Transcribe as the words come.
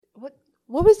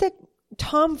What was that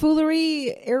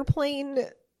tomfoolery airplane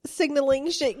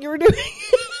signaling shit you were doing?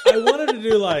 I wanted to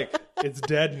do like, it's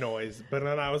dead noise, but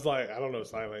then I was like, I don't know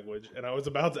sign language. And I was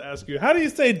about to ask you, how do you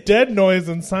say dead noise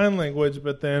in sign language?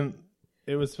 But then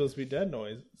it was supposed to be dead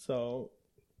noise. So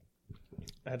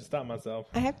I had to stop myself.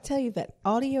 I have to tell you that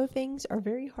audio things are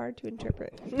very hard to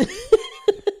interpret.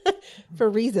 For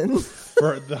reasons.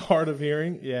 For the hard of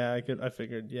hearing? Yeah, I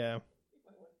figured, yeah.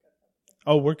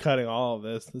 Oh, we're cutting all of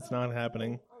this. It's not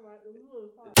happening.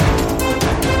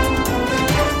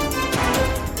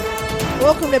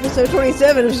 Welcome to episode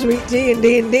 27 of Sweet Tea and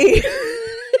D&D.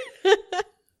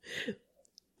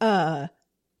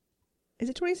 Is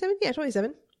it 27? Yeah,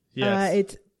 27. Yes.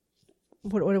 It's,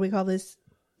 what do we call this?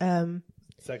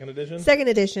 Second edition? Second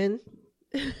edition.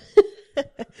 I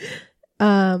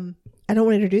don't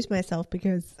want to introduce myself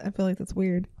because I feel like that's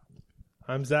weird.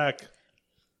 I'm Zach.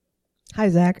 Hi,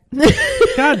 Zach.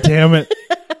 God damn it.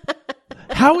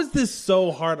 How is this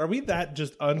so hard? Are we that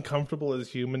just uncomfortable as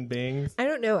human beings? I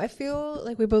don't know. I feel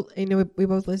like we both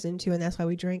listen to, and that's why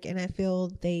we drink. And I feel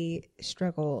they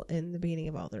struggle in the beginning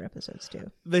of all their episodes too.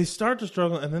 They start to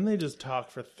struggle, and then they just talk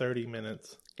for 30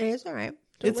 minutes. And it's all right.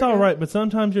 It's all right, but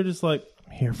sometimes you're just like,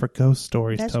 I'm here for ghost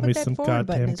stories. That's Tell what me that some forward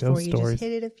button goddamn is ghost for. You stories. just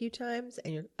hit it a few times,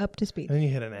 and you're up to speed. And then you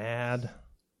hit an ad.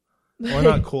 We're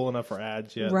not cool enough for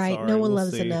ads yet. Right? Sorry, No one we'll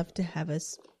loves us see. enough to have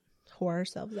us whore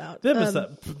ourselves out.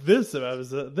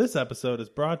 This episode is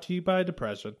brought to you by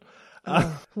depression.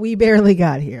 We barely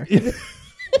got here.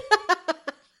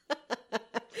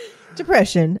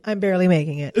 Depression. I'm barely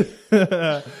making it.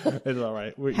 It's all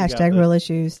right. Hashtag real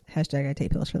issues. Hashtag I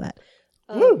take pills for that.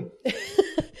 Woo!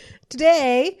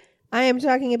 Today, I am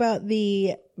talking about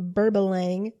the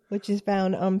Burbalang, which is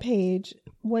found on page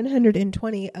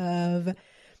 120 of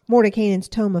Mordekainen's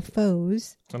Tome of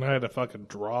Foes. And I had to fucking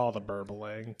draw the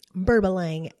Burbalang.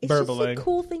 Burbalang. It's Burbalang. just a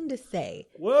cool thing to say.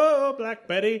 Whoa, Black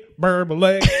Betty,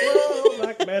 Burbalang. Whoa,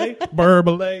 Black Betty,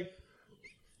 Burbalang.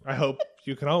 I hope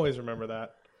you can always remember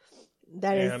that.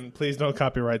 And please don't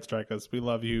copyright strike us. We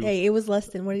love you. Hey, it was less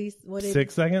than what did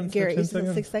 6 seconds? Garrett, 10 you said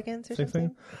seconds? 6 seconds or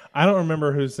something? Seconds? I don't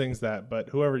remember who sings that, but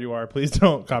whoever you are, please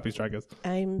don't copy strike us.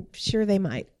 I'm sure they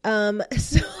might.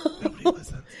 So Nobody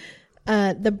listens.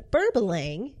 The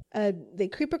Burbalang, they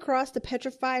creep across the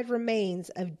petrified remains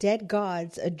of dead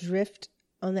gods adrift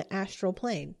on the astral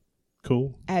plane.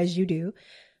 Cool. As you do.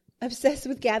 Obsessed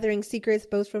with gathering secrets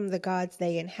both from the gods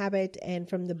they inhabit and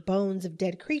from the bones of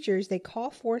dead creatures, they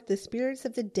call forth the spirits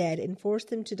of the dead and force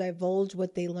them to divulge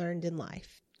what they learned in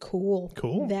life. Cool.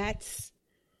 That's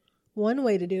one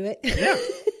way to do it. Yeah.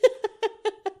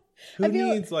 Who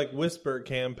needs like whisper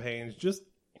campaigns? Just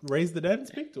raise the dead and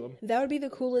speak to them. That would be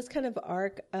the coolest kind of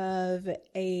arc of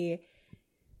I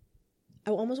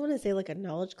almost want to say like a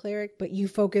knowledge cleric, but you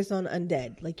focus on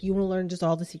undead. Like you want to learn just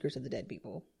all the secrets of the dead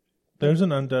people. There's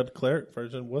an undead cleric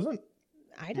version, wasn't?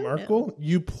 I don't Markle? know.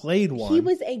 You played one. He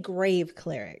was a grave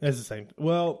cleric. It's the same.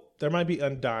 Well, there might be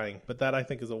undying, but that I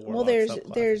think is a warlock. Well,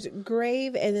 subclass. there's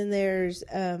grave, and then there's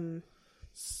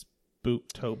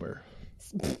Spooktober.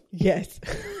 Yes.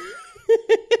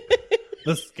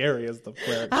 The scariest of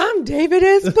clerics. I'm David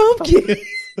S. Pumpkin.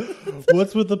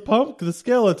 What's with the pumpkin? The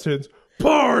skeletons.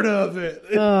 Part of it.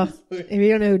 If you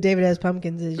don't know who David S.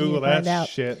 Pumpkins is, Google you find that out.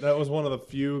 shit. That was one of the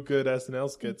few good SNL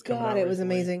skits. God, it was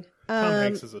amazing. Tom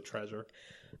Hanks is a treasure.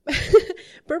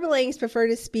 Burbalangs prefer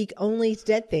to speak only to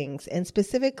dead things, and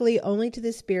specifically only to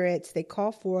the spirits they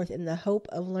call forth in the hope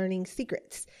of learning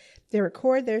secrets. They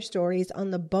record their stories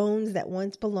on the bones that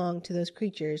once belonged to those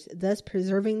creatures, thus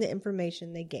preserving the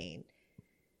information they gain.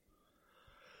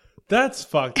 That's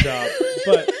fucked up.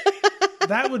 But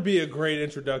that would be a great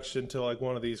introduction to like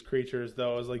one of these creatures,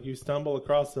 though. Is like you stumble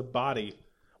across a body.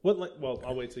 Well,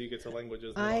 I'll wait till you get to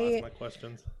languages and I'll ask my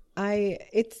questions. I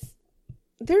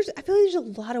feel like there's a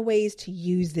lot of ways to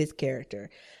use this character.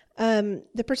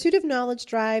 The pursuit of knowledge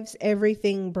drives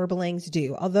everything Burbalangs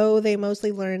do. Although they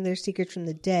mostly learn their secrets from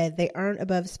the dead, they aren't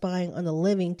above spying on the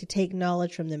living to take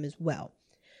knowledge from them as well.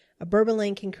 A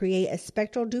Burbalang can create a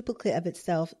spectral duplicate of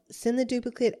itself, send the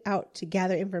duplicate out to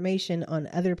gather information on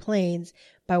other planes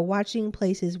by watching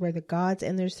places where the gods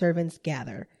and their servants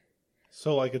gather.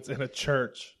 So like it's in a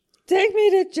church. Take me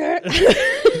to church.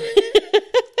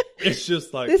 It's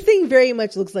just like... This thing very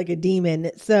much looks like a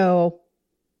demon, so...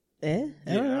 I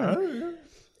don't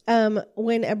know.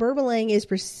 When a Burbalang is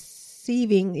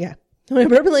perceiving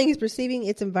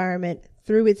its environment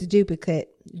through its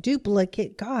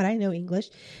duplicate, God, I know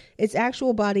English, its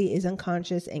actual body is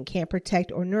unconscious and can't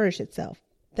protect or nourish itself.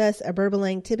 Thus, a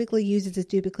Burbalang typically uses its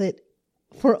duplicate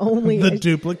for only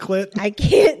duplicate. I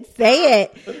can't say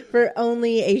it for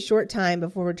only a short time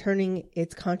before returning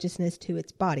its consciousness to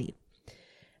its body.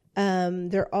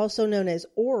 They're also known as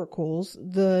oracles.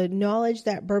 The knowledge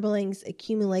that Burbalangs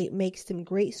accumulate makes them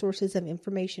great sources of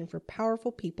information for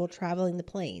powerful people traveling the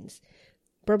plains.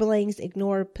 Burbalangs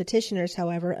ignore petitioners,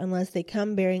 however, unless they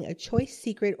come bearing a choice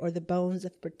secret or the bones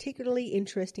of a particularly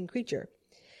interesting creature.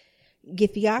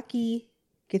 Githyanki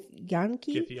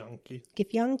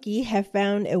have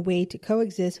found a way to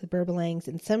coexist with Burbalangs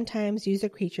and sometimes use their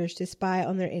creatures to spy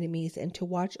on their enemies and to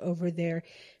watch over their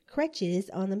crutches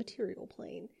on the material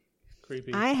plane.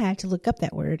 Creepy. I had to look up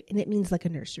that word, and it means like a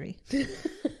nursery.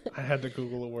 I had to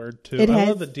Google a word, too. I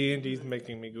love that D&D's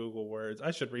making me Google words.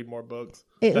 I should read more books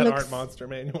aren't monster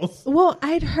manuals. Well,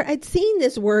 I'd seen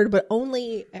this word, but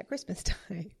only at Christmas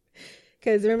time.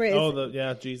 Because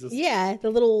remember, Jesus. Yeah, the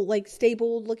little like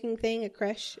stable looking thing, a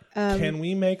creche. Can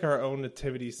we make our own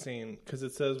nativity scene? Because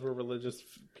it says where religious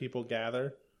people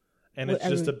gather, and it's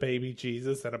just a baby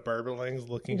Jesus and a Burbalang's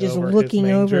looking over his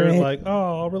manger, like,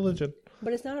 oh, religion.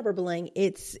 But it's not a Burbalang;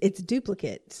 it's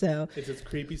duplicate. So it's its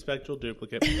creepy spectral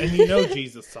duplicate, and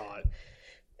Jesus saw it.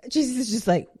 Jesus is just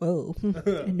like, whoa,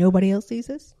 and nobody else sees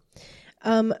this.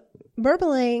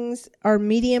 Burbalangs are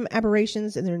medium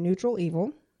aberrations and they're neutral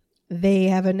evil. They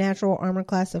have a natural armor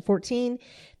class of 14.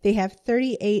 They have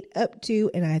 38 up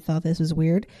to, and I thought this was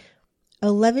weird,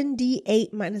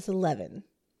 11d8 minus 11.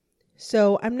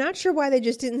 So I'm not sure why they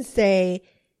just didn't say,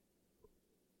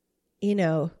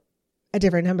 a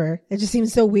different number. It just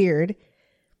seems so weird.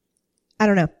 I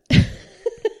don't know. So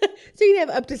you can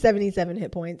have up to 77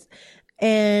 hit points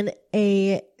and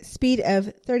a speed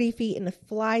of 30 feet and a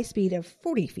fly speed of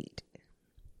 40 feet.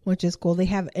 Which is cool. They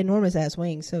have enormous ass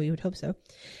wings, so you would hope so.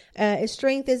 Its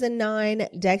strength is a 9,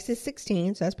 dex is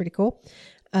 16, so that's pretty cool.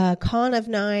 Con of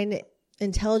 9,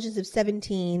 intelligence of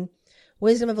 17,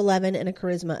 wisdom of 11, and a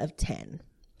charisma of 10.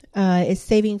 Its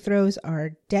saving throws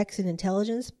are dex and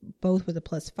intelligence, both with a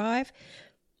 +5.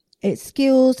 Its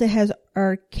skills, it has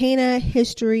arcana,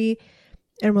 history,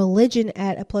 and religion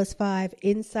at a +5,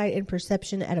 insight and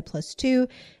perception at a +2.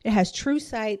 It has true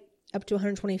sight up to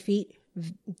 120 feet.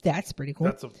 That's pretty cool.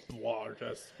 That's a large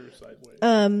ass suicide way.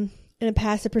 And a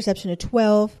passive perception of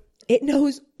 12. It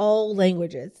knows all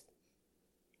languages.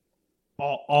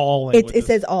 All languages. It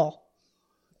says all.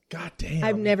 God damn.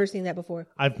 I've never seen that before.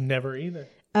 I've never either.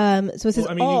 So it says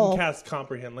all. You can cast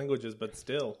comprehend languages, but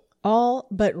still. All,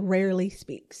 but rarely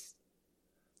speaks.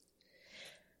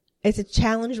 It's a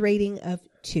challenge rating of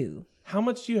 2. How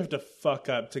much do you have to fuck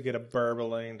up to get a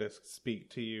Burbalang to speak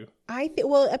to you?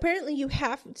 Well, apparently you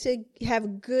have to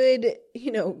have good, good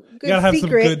you gotta have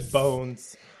secrets. Some good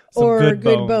bones.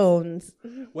 Good bones.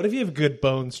 What if you have good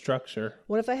bone structure?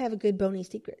 What if I have a good bony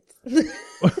secrets?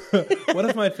 What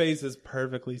if my face is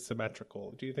perfectly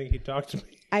symmetrical? Do you think he'd talk to me?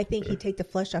 I think he'd take the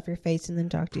flesh off your face and then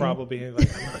talk to you. Probably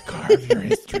like, I'm going to carve your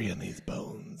history in these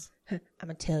bones. I'm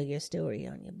going to tell your story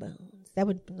on your bones. That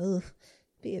would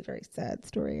be a very sad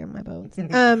story on my bones.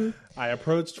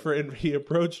 He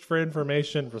approached for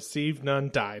information, received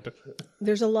none, died.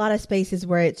 There's a lot of spaces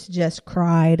where it's just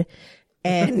cried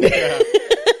and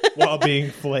while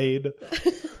being flayed.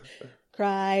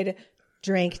 Cried,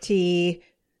 drank tea,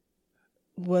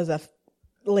 was a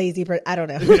lazy person. I don't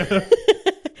know. Yeah.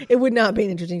 It would not be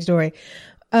an interesting story.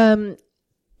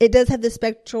 It does have the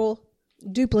spectral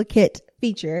duplicate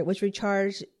feature, which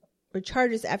recharges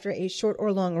after a short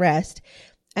or long rest.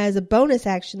 As a bonus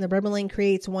action, the Burbalang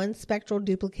creates one spectral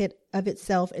duplicate of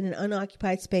itself in an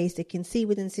unoccupied space it can see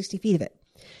within 60 feet of it.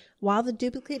 While the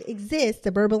duplicate exists,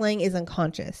 the Burbalang is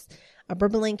unconscious. A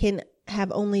Burbalang can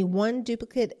have only one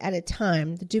duplicate at a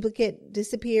time. The duplicate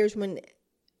disappears when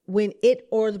it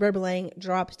or the Burbalang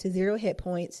drops to 0 hit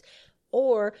points,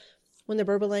 or when the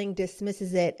Burbalang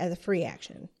dismisses it as a free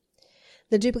action.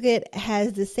 The duplicate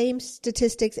has the same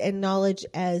statistics and knowledge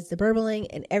as the Burbalang,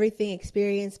 and everything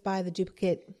experienced by the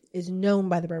duplicate is known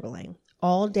by the Burbalang.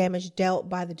 All damage dealt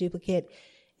by the duplicate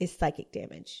is psychic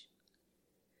damage.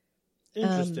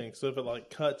 Interesting. So if it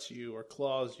cuts you or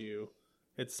claws you,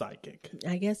 it's psychic.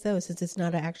 I guess so, since it's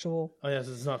not an actual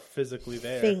it's not physically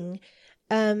there. Thing.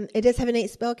 It does have innate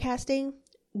spell casting.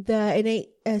 The innate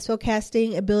spell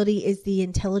casting ability is the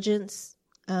intelligence.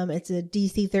 It's a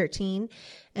DC 13,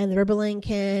 and the Burbalang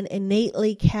can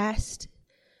innately cast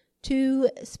 2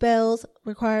 spells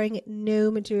requiring no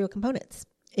material components.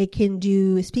 It can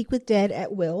do Speak with Dead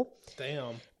at will.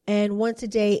 Damn. And once a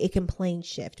day, it can plane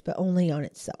shift, but only on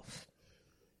itself.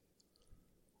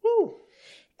 Woo.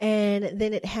 And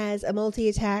then it has a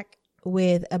multi-attack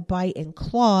with a bite and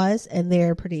claws, and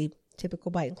they're pretty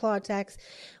typical bite and claw attacks.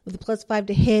 With a +5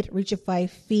 to hit, reach of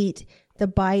 5 feet. The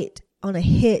bite on a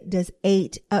hit does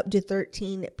 8 up to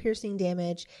 13 piercing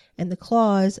damage, and the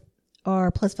claws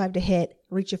are +5 to hit,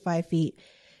 reach of 5 feet,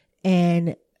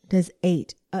 and does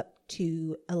 8 up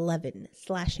to 11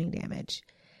 slashing damage.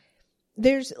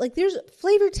 There's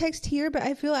flavor text here, but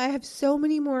I feel I have so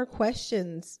many more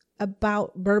questions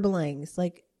about Burbalangs.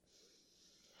 Like,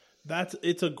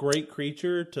 it's a great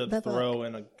creature to The throw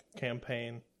in a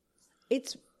campaign.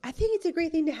 I think it's a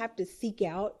great thing to have to seek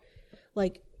out.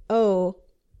 Like, oh,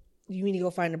 you need to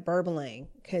go find a Burbalang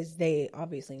because they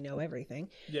obviously know everything.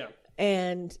 Yeah.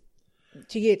 And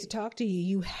to get it to talk to you,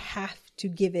 you have to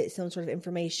give it some sort of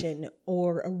information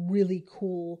or a really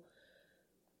cool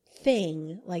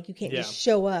thing. Like, you can't just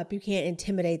show up. You can't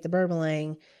intimidate the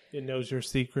Burbalang. It knows your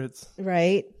secrets.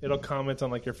 Right. It'll comment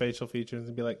on like your facial features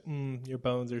and be like, your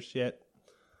bones are shit.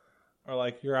 Or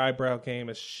like, your eyebrow game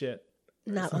is shit.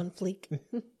 Not on fleek.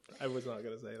 I was not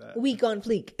going to say that. Weak on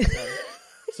fleek.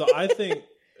 So I think,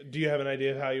 do you have an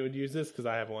idea of how you would use this? Because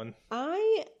I have one.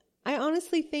 I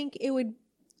honestly think it would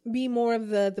be more of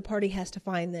the party has to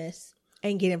find this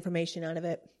and get information out of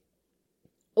it.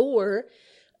 Or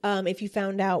if you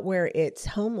found out where its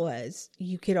home was,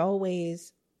 you could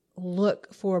always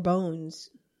look for bones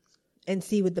and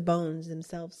see what the bones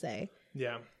themselves say.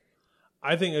 Yeah.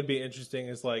 I think it'd be interesting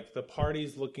is like the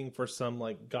party's looking for some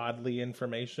like godly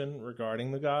information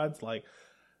regarding the gods. Like,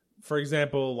 for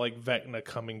example, like Vecna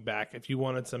coming back. If you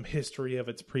wanted some history of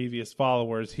its previous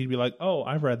followers, he'd be like, oh,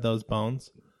 I've read those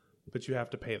bones, but you have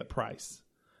to pay the price.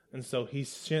 And so he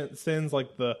sends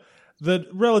like the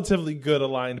relatively good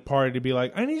aligned party to be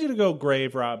like, I need you to go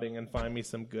grave robbing and find me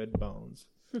some good bones.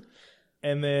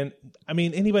 And then, I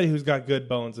mean, anybody who's got good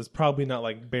bones is probably not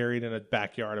like buried in a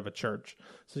backyard of a church.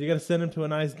 So you got to send them to a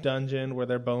nice dungeon where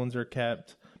their bones are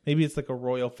kept. Maybe it's like a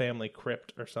royal family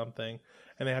crypt or something.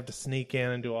 And they have to sneak in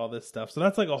and do all this stuff. So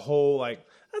that's like a whole, like,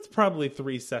 that's probably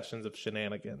 3 sessions of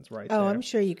shenanigans there. I'm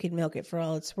sure you could milk it for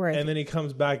all it's worth. And then he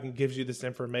comes back and gives you this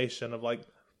information of like,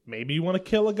 maybe you want to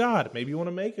kill a god. Maybe you want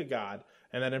to make a god.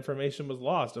 And that information was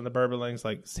lost. And the Burbalang's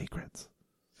like, secrets.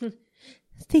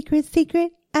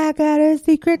 Secret. I got a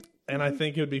secret. And I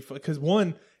think it would be fun because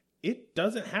one, it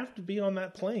doesn't have to be on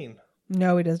that plane.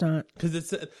 No, it does not. Because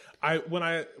it's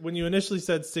when you initially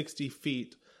said 60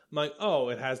 feet, I'm like, oh,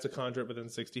 it has to conjure it within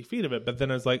 60 feet of it. But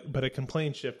then it's like, but it can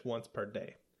plane shift once per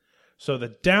day. So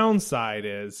the downside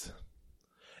is,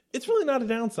 it's really not a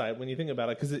downside when you think about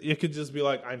it, because it could just be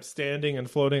like, I'm standing and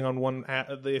floating on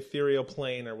the ethereal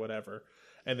plane or whatever,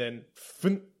 and then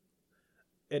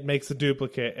it makes a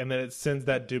duplicate, and then it sends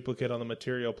that duplicate on the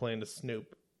material plane to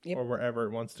Snoop or wherever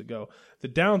it wants to go. The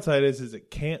downside is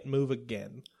it can't move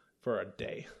again for a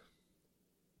day.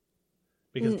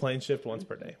 Because plane shift once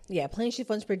per day. Yeah, plane shift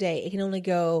once per day. It can only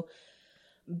go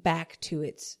back to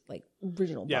its like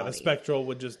original body. Yeah, the spectral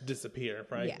would just disappear,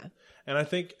 right? Yeah. And I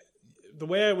think the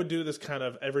way I would do this kind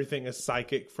of everything is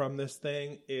psychic from this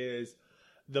thing is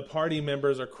the party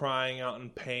members are crying out in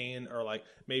pain, or like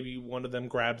maybe one of them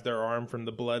grabs their arm from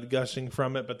the blood gushing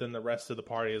from it, but then the rest of the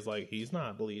party is like, he's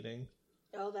not bleeding.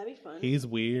 Oh, that'd be fun. He's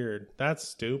weird. That's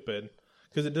stupid.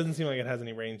 Because it doesn't seem like it has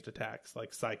any ranged attacks,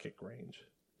 like psychic range.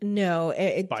 No,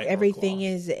 everything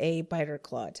is a bite or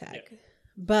claw attack. Yeah.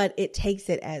 But it takes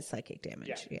it as psychic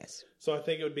damage, yes. So I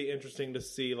think it would be interesting to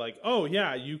see, like, oh,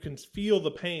 yeah, you can feel the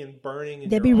pain burning in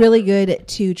That'd your be really good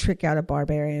to trick out a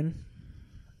barbarian.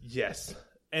 Yes.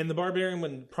 And the barbarian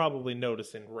would probably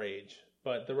notice and rage.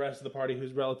 But the rest of the party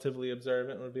who's relatively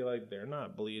observant would be like, they're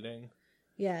not bleeding.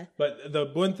 Yeah. But the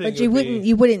one thing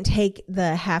you wouldn't take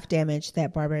the half damage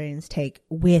that barbarians take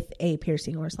with a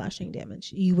piercing or slashing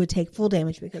damage. You would take full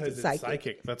damage because it's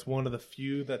psychic. That's one of the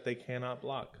few that they cannot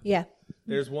block. Yeah.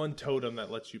 There's one totem that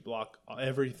lets you block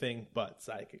everything but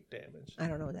psychic damage. I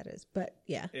don't know what that is, but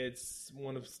yeah. It's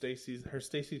one of Stacy's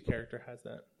character has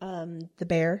that. The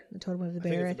bear, the totem of the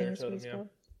bear, I think it's what it's called.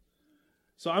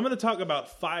 So I'm going to talk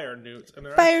about fire newts, and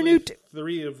there are fire newt.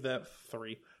 three of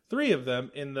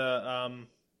them in the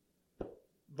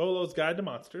Volo's Guide to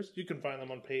Monsters. You can find them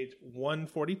on page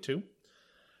 142.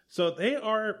 So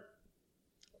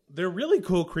they're really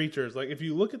cool creatures. Like if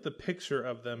you look at the picture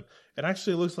of them, it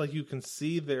actually looks like you can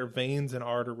see their veins and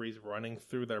arteries running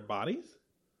through their bodies,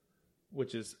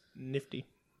 which is nifty.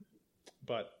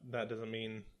 But that doesn't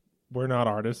mean we're not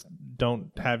artists.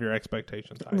 Don't have your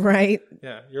expectations high. Right.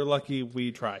 Yeah, you're lucky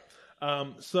we try.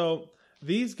 So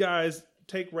these guys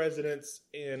take residence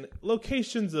in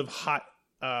locations of hot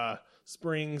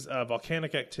springs,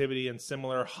 volcanic activity, and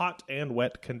similar hot and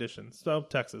wet conditions. So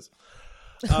Texas.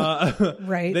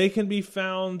 Right. They can be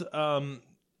found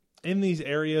in these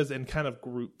areas in kind of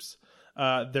groups.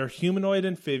 They're humanoid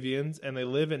amphibians, and they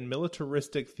live in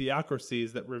militaristic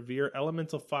theocracies that revere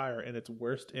elemental fire in its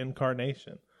worst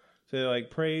incarnation. So they're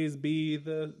like, praise be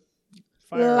the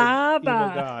fire Lava. evil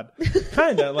god.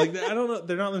 Kinda like I don't know.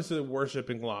 They're not necessarily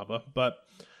worshiping lava, but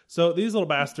so these little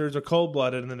bastards are cold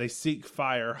blooded, and then they seek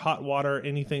fire, hot water,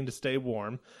 anything to stay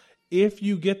warm. If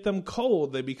you get them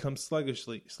cold, they become sluggish,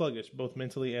 both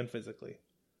mentally and physically.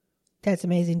 That's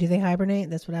amazing. Do they hibernate?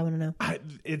 That's what I want to know.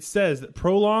 It says that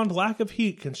prolonged lack of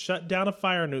heat can shut down a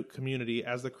fire newt community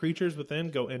as the creatures within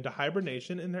go into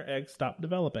hibernation and their eggs stop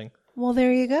developing. Well,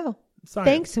 there you go. Science.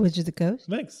 Thanks, Wizards of the Coast.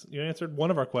 Thanks. You answered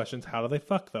one of our questions. How do they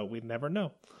fuck, though? We'd never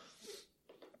know.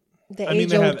 The I mean,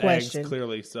 they have question. eggs,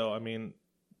 clearly. So, I mean,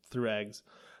 through eggs.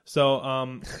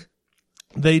 So,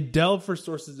 they delve for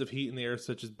sources of heat in the earth,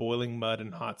 such as boiling mud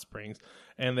and hot springs.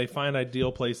 And they find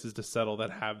ideal places to settle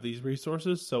that have these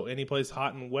resources. So, any place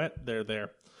hot and wet, they're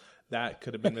there. That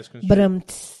could have been misconstrued.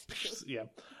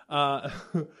 Yeah.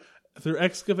 Through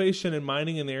excavation and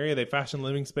mining in the area, they fashion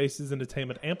living spaces and attain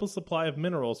an ample supply of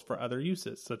minerals for other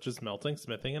uses, such as melting,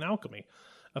 smithing, and alchemy.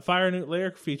 A fire newt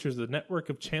lair features a network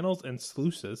of channels and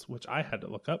sluices, which I had to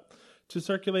look up, to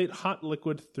circulate hot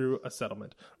liquid through a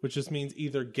settlement, which just means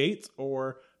either gates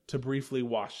or to briefly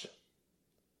wash.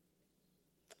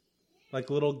 Like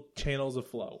little channels of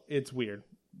flow. It's weird.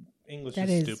 English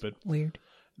is stupid. Weird.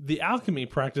 The alchemy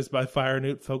practiced by fire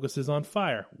newt focuses on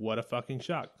fire. What a fucking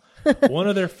shock. One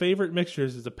of their favorite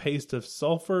mixtures is a paste of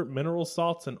sulfur, mineral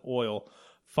salts, and oil.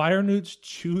 Fire newts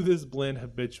chew this blend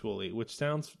habitually, which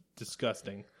sounds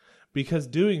disgusting, because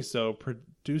doing so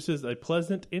produces a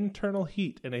pleasant internal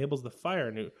heat, enables the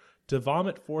fire newt to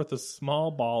vomit forth a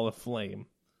small ball of flame.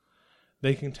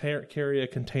 They can carry a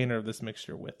container of this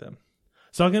mixture with them.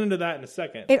 So I'll get into that in a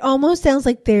second. It almost sounds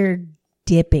like they're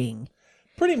dipping.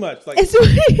 Pretty much. Like, it's what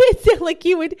it sounds like.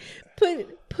 You would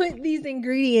put these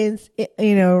ingredients,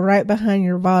 right behind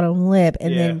your bottom lip,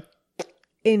 and then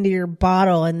into your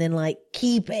bottle, and then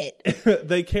keep it.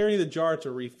 They carry the jar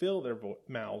to refill their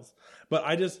mouths. But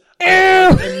I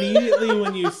immediately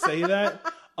when you say that,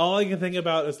 all I can think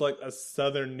about is like a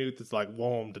southern newt that's like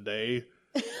warm today,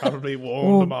 probably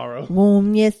warm tomorrow,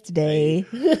 warm yesterday,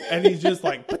 and he's just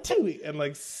like patooey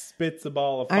and spits a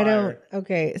ball of fire.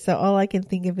 Okay, so all I can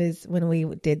think of is when we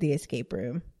did the escape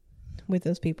room with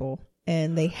those people,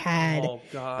 and they had. Oh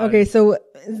God. Okay, so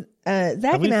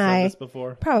Zach and I this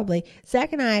before? Probably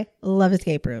Zach and I love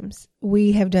escape rooms.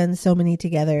 We have done so many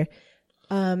together.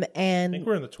 And I think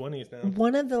we're in the 20s now.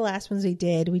 One of the last ones we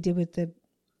did with the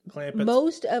Clampets.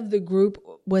 Most of the group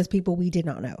was people we did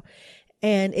not know.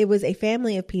 And it was a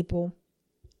family of people.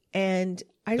 And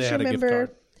I just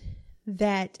remember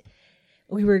that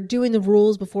we were doing the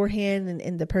rules beforehand,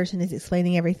 and the person is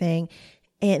explaining everything.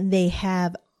 And they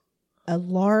have a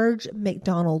large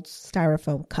McDonald's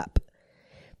styrofoam cup.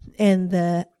 And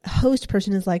the host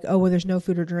person is like, oh, well, there's no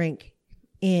food or drink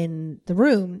in the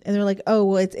room. And they're like, oh,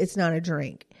 well, it's not a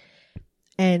drink.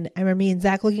 And I remember me and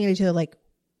Zach looking at each other like,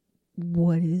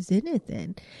 what is in it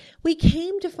then? We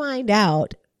came to find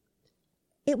out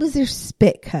it was their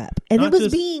spit cup. And Not it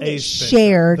was being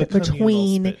shared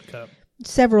between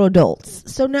several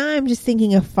adults. So now I'm just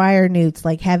thinking of fire newts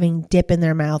having dip in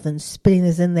their mouth and spitting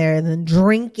this in there and then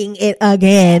drinking it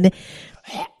again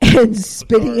and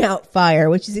spitting out fire,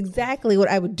 which is exactly what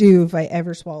I would do if I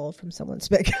ever swallowed from someone's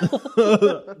spit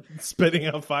cup. Spitting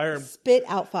out fire. Spit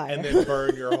out fire. And then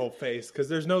burn your whole face, because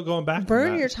there's no going back.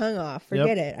 Burn your tongue off.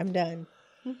 Forget it. I'm done.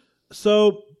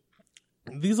 So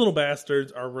these little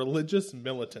bastards are religious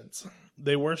militants.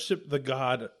 They worship the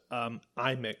god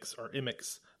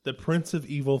Imix, the prince of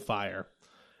evil fire.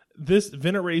 This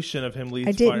veneration of him leads.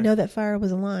 I didn't know that fire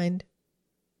was aligned.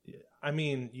 I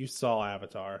mean, you saw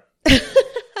Avatar.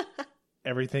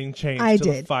 Everything changed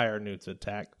the fire newts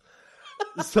attack.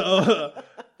 So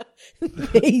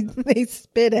they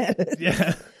spit at us.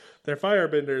 Yeah, they're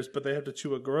firebenders, but they have to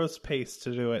chew a gross paste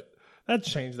to do it. That'd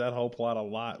change that whole plot a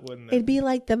lot, wouldn't it? It'd be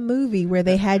like the movie where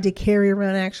they had to carry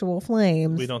around actual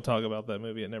flames. We don't talk about that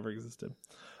movie; it never existed.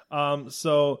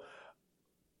 So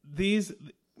the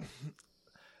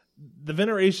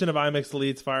veneration of Imix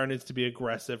leads fire newts to be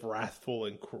aggressive, wrathful,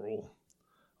 and cruel.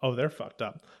 Oh, they're fucked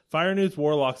up. Fire newts,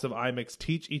 warlocks of Imix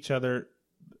teach each other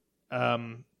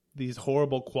these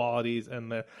horrible qualities,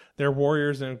 and their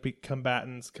warriors and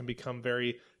combatants can become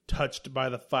very touched by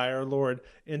the Fire Lord,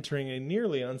 entering a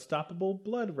nearly unstoppable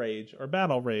blood rage or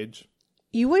battle rage.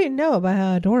 You wouldn't know about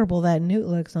how adorable that newt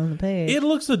looks on the page. It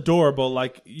looks adorable,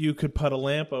 like you could put a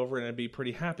lamp over it and be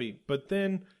pretty happy. But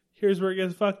then, here's where it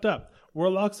gets fucked up.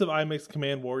 Warlocks of Imix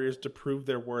command warriors to prove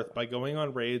their worth by going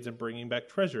on raids and bringing back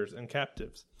treasures and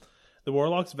captives. The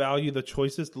warlocks value the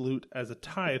choicest loot as a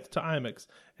tithe to Imix,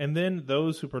 and then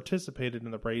those who participated in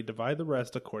the raid divide the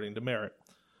rest according to merit.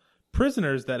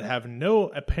 Prisoners that have no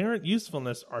apparent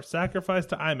usefulness are sacrificed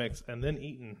to Imix and then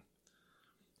eaten.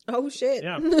 Oh, shit.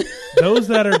 Yeah. Those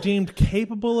that are deemed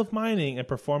capable of mining and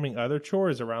performing other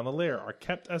chores around the lair are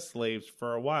kept as slaves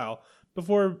for a while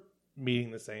before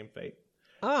meeting the same fate.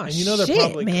 Oh, And you know they're shit,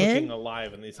 probably man. cooking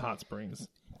alive in these hot springs.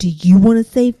 Do you want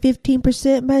to save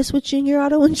 15% by switching your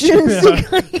auto insurance?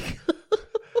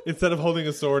 Instead of holding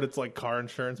a sword, it's like car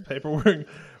insurance paperwork.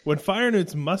 When fire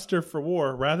newts muster for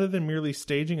war, rather than merely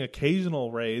staging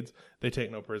occasional raids, they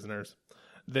take no prisoners.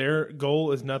 Their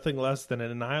goal is nothing less than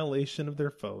an annihilation of their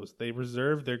foes. They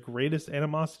reserve their greatest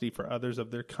animosity for others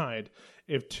of their kind.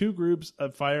 If two groups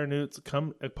of fire newts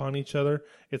come upon each other,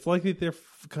 it's likely they're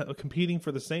competing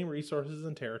for the same resources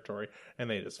and territory, and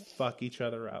they just fuck each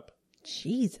other up.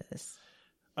 Jesus.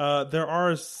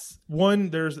 There's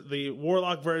the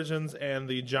warlock versions and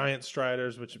the giant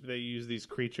striders, which they use these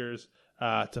creatures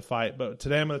to fight. But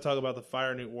today I'm going to talk about the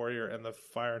fire newt warrior and the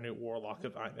fire newt warlock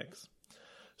of Imix.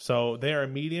 So they are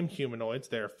medium humanoids.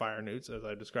 They are fire newts, as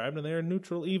I described, and they are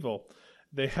neutral evil.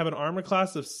 They have an armor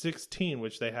class of 16,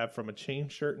 which they have from a chain,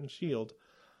 shirt, and shield.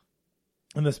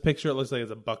 In this picture, it looks like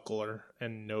it's a buckler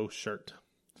and no shirt.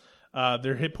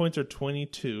 Their hit points are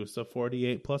 22, so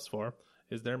 48 plus 4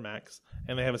 is their max.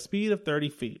 And they have a speed of 30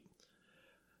 feet.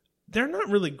 They're not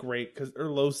really great because they're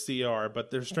low CR,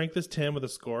 but their strength is 10 with a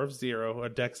score of 0, a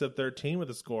dex of 13 with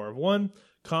a score of 1,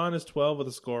 con is 12 with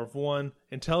a score of 1,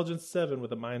 intelligence 7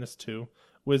 with a -2,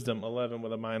 wisdom 11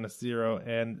 with a -0,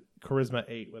 and charisma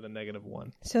 8 with a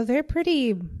 -1. So they're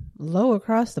pretty low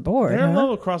across the board. They're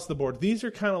low across the board. These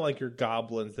are kind of like your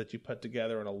goblins that you put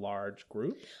together in a large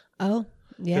group. Oh,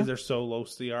 yeah. Because they're so low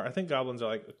CR. I think goblins are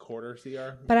like a quarter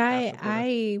CR. But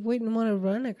I wouldn't want to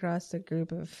run across a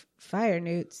group of fire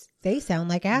newts. They sound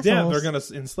like assholes. Yeah, they're going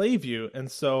to enslave you.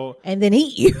 And so... And then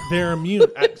eat you. They're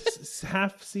immune. At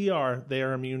half CR, they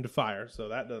are immune to fire. So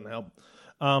that doesn't help.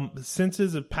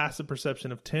 Senses of passive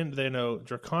perception of 10. They know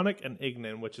Draconic and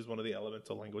Ignan, which is one of the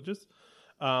elemental languages.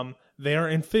 They are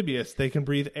amphibious. They can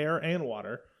breathe air and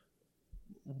water.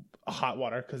 Hot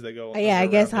water, because they go... Yeah, I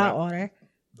guess hot water.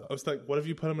 I was like, what if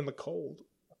you put them in the cold?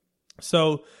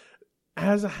 So,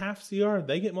 as a half CR,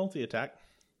 they get multi-attack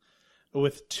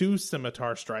with 2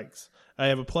 scimitar strikes. I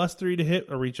have a +3 to hit,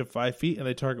 a reach of 5 feet, and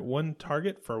they target one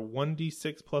target for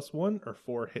 1d6 plus 1 or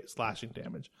 4 hit slashing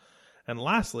damage. And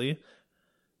lastly,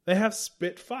 they have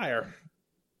Spitfire.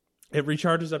 It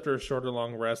recharges after a short or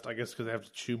long rest, I guess because they have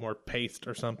to chew more paste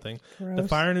or something. Gross. The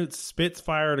fire newt spits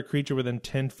fire at a creature within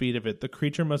 10 feet of it. The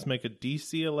creature must make a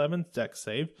DC 11 dex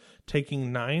save,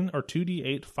 taking 9 or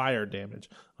 2d8 fire damage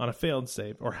on a failed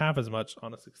save, or half as much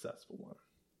on a successful one.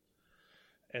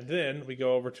 And then we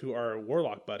go over to our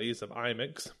warlock buddies of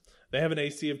Imix. They have an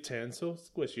AC of 10, so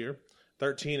squishier.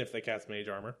 13 if they cast mage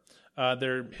armor.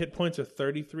 Their hit points are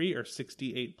 33 or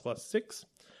 68 plus 6,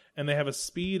 and they have a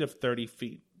speed of 30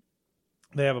 feet.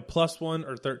 They have a +1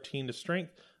 or 13 to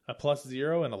strength, a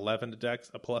 +0 and 11 to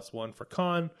dex, a +1 for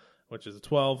con, which is a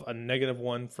 12, a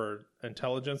 -1 for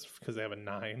intelligence because they have a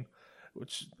 9,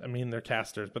 which, I mean, they're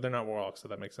casters, but they're not warlocks, so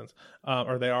that makes sense.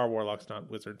 Or they are warlocks,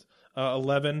 not wizards.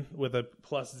 11 with a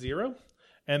 +0,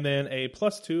 and then a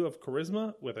 +2 of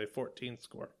charisma with a 14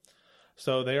 score.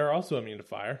 So they are also immune to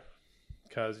fire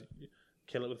because...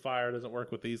 Kill it with fire doesn't work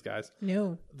with these guys.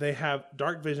 No. They have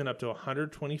dark vision up to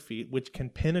 120 feet, which can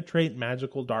penetrate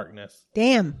magical darkness.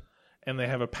 Damn. And they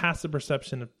have a passive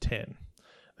perception of 10.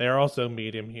 They are also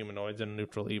medium humanoids and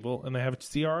neutral evil, and they have a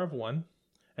CR of 1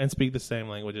 and speak the same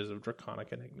languages of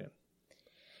Draconic and Ignan.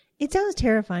 It sounds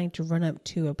terrifying to run up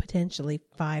to a potentially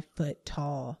 5 foot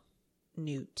tall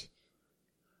newt.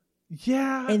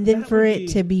 Yeah. And then for it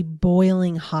to be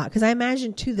boiling hot. Because I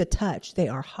imagine to the touch, they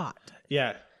are hot.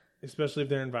 Yeah. Especially if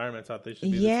their environment's hot, they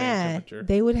should be the same temperature.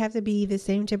 They would have to be the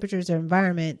same temperature as their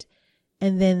environment.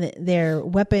 And then their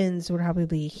weapons would probably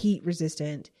be heat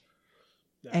resistant.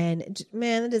 Yeah. And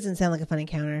man, that doesn't sound like a fun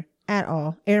encounter at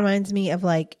all. It reminds me of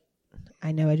like,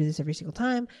 I know I do this every single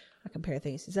time. I compare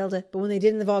things to Zelda. But when they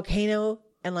did in the volcano,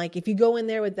 and like if you go in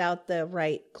there without the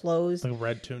right clothes. Like a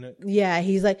red tunic. Yeah,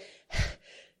 he's like...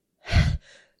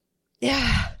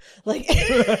 Yeah, like,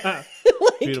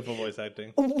 beautiful voice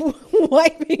acting,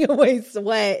 wiping away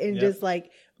sweat and just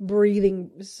like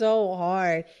breathing so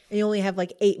hard, and you only have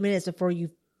like 8 minutes before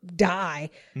you die.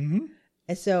 Mm-hmm.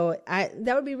 And so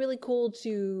that would be really cool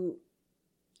to.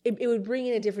 It would bring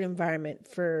in a different environment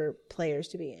for players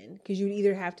to be in, because you'd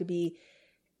either have to be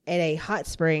at a hot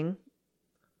spring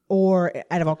or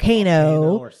at a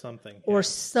volcano or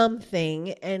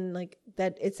something, and like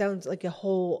that, it sounds like a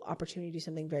whole opportunity to do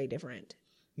something very different.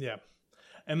 Yeah.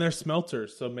 And they're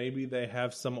smelters, so maybe they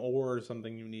have some ore or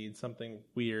something you need, something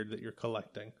weird that you're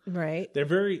collecting. Right. They're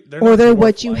or they're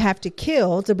what you have to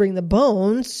kill to bring the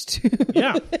bones to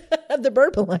of the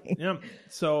Burbalang. Yeah.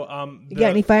 So you got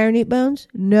any fire and eat bones?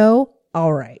 No.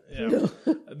 All right. Yeah.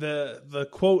 The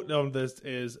quote on this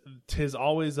is, "'Tis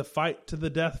always a fight to the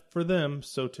death for them,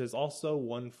 so 'tis also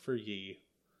one for ye."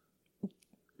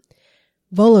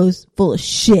 Volo's full of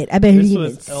shit. I bet he didn't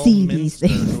even see these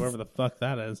things. Whoever the fuck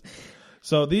that is.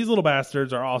 So these little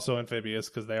bastards are also amphibious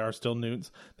because they are still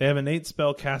newts. They have innate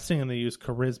spell casting and they use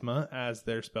charisma as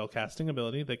their spell casting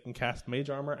ability. They can cast mage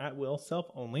armor at will,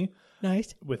 self only.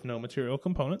 Nice. With no material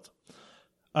components.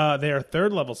 They are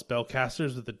 3rd level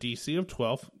spellcasters with a DC of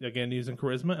 12, again using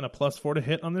charisma, and a +4 to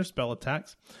hit on their spell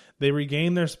attacks. They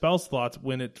regain their spell slots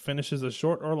when it finishes a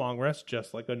short or long rest,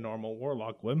 just like a normal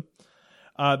warlock would.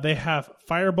 They have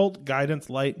Firebolt, Guidance,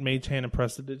 Light, Mage Hand, and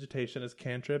Prestidigitation as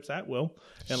cantrips at will.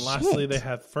 And lastly, they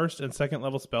have 1st and 2nd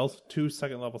level spells, 2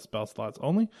 2nd level spell slots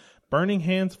only. Burning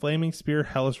Hands, Flaming Spear,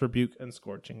 Hellish Rebuke, and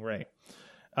Scorching Ray.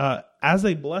 As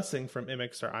a blessing from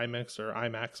Imix or IMix or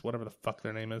IMAX, whatever the fuck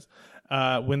their name is,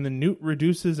 when the newt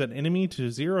reduces an enemy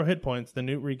to 0 hit points, the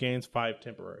newt regains 5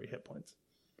 temporary hit points.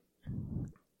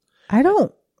 I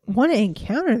don't want to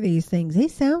encounter these things. They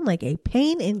sound like a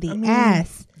pain in the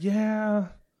ass. Yeah.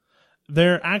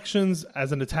 Their actions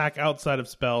as an attack outside of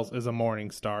spells is a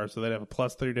Morning Star, so they'd have a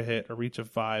 +3 to hit, a reach of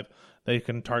 5. They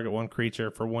can target one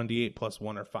creature for 1d8 +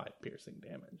 1 or 5 piercing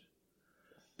damage.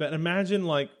 But imagine,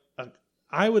 like,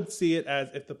 I would see it as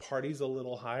if the party's a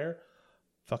little higher.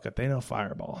 Fuck it, they know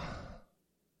Fireball.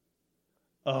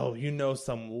 Oh,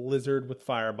 some lizard with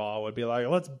Fireball would be like,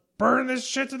 let's burn this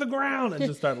shit to the ground and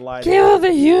just start lighting. Kill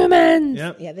the humans!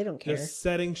 Yep. Yeah, they don't care. Just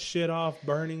setting shit off,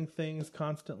 burning things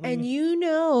constantly. And you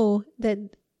know that,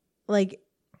 like,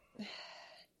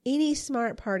 any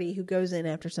smart party who goes in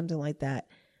after something like that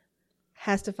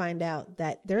has to find out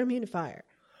that they're immune to fire.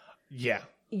 Yeah.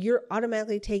 You're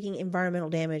automatically taking environmental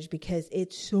damage because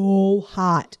it's so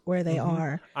hot where they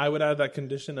are. I would add that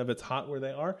condition of it's hot where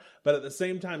they are, but at the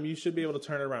same time, you should be able to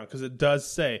turn it around because it does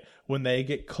say when they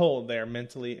get cold, they are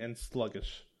mentally and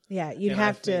sluggish. Yeah, you'd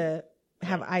have to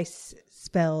have ice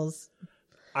spells.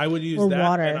 I would use or that,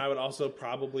 water. And I would also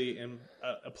probably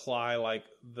apply like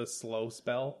the slow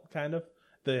spell, kind of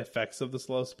the effects of the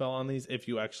slow spell on these if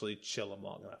you actually chill them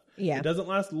long enough. Yeah, it doesn't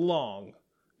last long.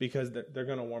 Because they're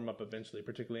going to warm up eventually,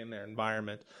 particularly in their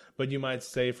environment. But you might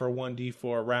say for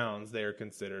 1d4 rounds, they are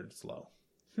considered slow.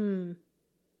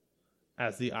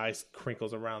 As the ice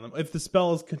crinkles around them. If the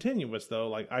spell is continuous, though,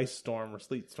 like Ice Storm or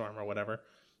Sleet Storm or whatever,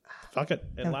 fuck it.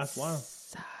 It lasts a while.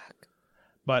 Suck.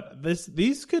 But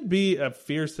these could be a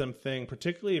fearsome thing,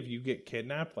 particularly if you get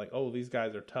kidnapped. Like, oh, these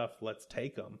guys are tough. Let's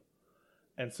take them.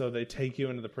 And so they take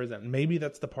you into the prison. Maybe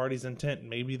that's the party's intent.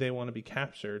 Maybe they want to be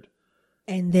captured.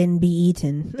 And then be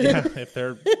eaten. Yeah, if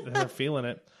they're feeling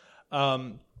it.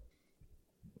 So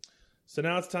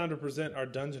now it's time to present our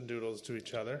dungeon doodles to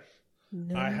each other.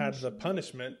 No. I had the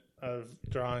punishment of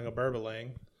drawing a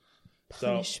Burbalang.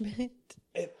 Punishment?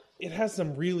 So it has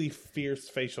some really fierce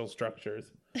facial structures.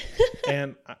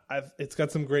 And it's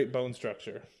got some great bone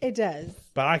structure. It does.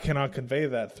 But I cannot convey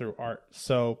that through art.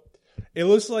 So it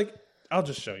looks like, I'll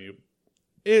just show you.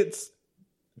 It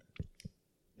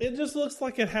just looks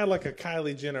like it had like a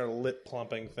Kylie Jenner lip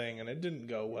plumping thing, and it didn't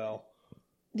go well.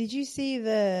 Did you see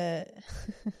the?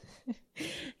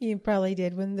 You probably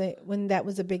did when that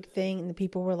was a big thing, and the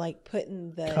people were like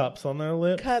putting the cups on their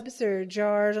lips, cups or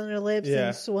jars on their lips,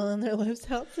 and swelling their lips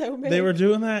out so bad. They were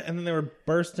doing that, and then they were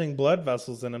bursting blood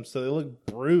vessels in them, so they look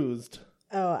bruised.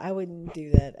 Oh, I wouldn't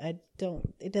do that. I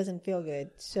don't. It doesn't feel good.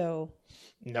 So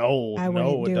no,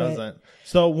 it doesn't.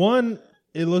 So one,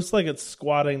 it looks like it's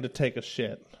squatting to take a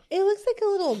shit. It looks like a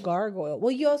little gargoyle.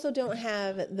 Well, you also don't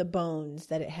have the bones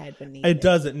that it had beneath. It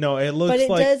doesn't. No, it looks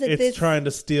like it's trying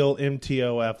to steal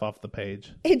MTOF off the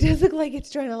page. It does look like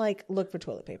it's trying to look for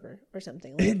toilet paper or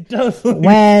something. It does.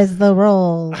 Where's the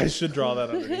roll? I should draw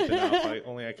that underneath it now. If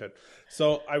only I could.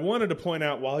 So I wanted to point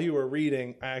out while you were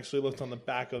reading, I actually looked on the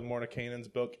back of Mordenkainen's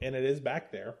book, and it is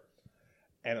back there,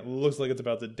 and it looks like it's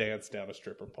about to dance down a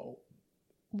stripper pole.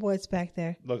 What's back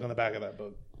there? Look on the back of that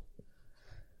book.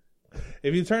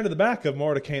 If you turn to the back of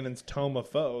Mordenkainen's Tome of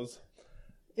Foes...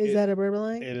 Is that a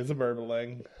Burbalang? It is a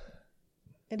Burbalang.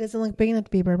 It doesn't look big enough to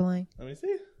be a Burbalang. Let me see.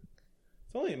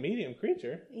 It's only a medium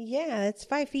creature. Yeah, it's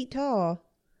 5 feet tall.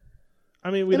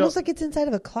 I mean, it looks like it's inside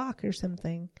of a clock or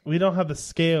something. We don't have the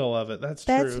scale of it. That's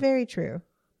true. That's very true.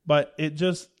 But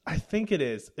I think it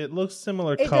is. It looks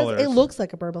similar It colors. does. It looks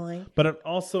like a Burbalang. But it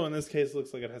also, in this case,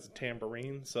 looks like it has a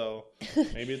tambourine. So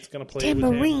maybe it's going to play with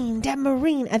him.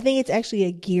 Tambourine. I think it's actually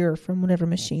a gear from whatever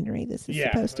machinery this is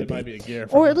supposed to it be. might be a gear.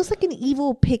 Or it looks like an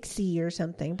evil pixie or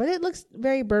something. But it looks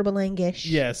very Burbalangish.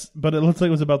 Yes, but it looks like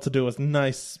it was about to do a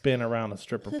nice spin around a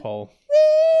stripper pole.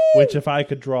 Which, if I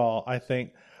could draw, I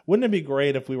think... Wouldn't it be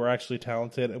great if we were actually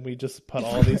talented and we just put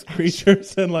all these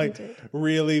creatures in like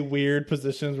really weird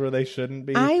positions where they shouldn't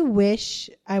be? I wish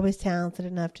I was talented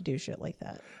enough to do shit like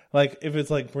that. Like if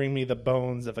it's like bring me the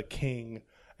bones of a king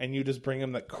and you just bring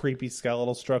him that creepy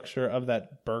skeletal structure of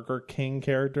that Burger King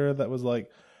character that was like,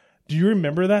 do you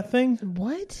remember that thing?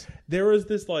 What? There was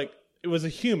this like, it was a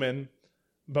human,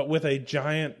 but with a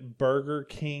giant Burger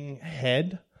King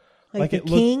head. Like the it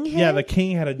king looked, head? Yeah, the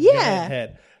king had a giant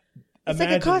head. It's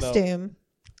like a costume.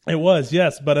 It was,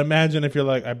 yes. But imagine if you're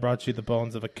like, I brought you the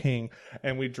bones of a king,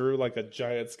 and we drew like a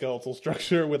giant skeletal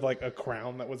structure with like a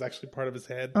crown that was actually part of his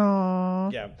head.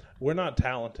 Aww. Yeah, we're not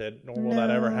talented, nor will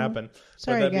that ever happen.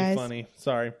 Sorry, but that'd guys. be funny.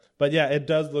 Sorry. But yeah, it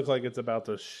does look like it's about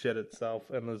to shit itself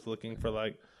and is looking for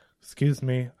like, excuse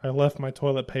me, I left my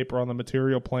toilet paper on the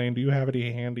material plane. Do you have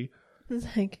any handy? It's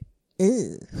like,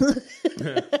 ew.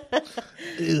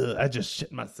 Ew, I just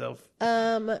shit myself.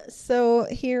 So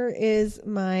here is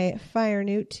my Fire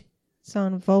Newt. It's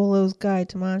on Volo's Guide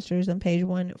to Monsters on page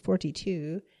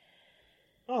 142.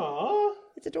 Aww.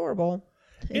 It's adorable.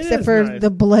 It Except is for nice. the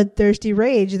bloodthirsty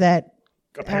rage that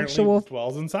Apparently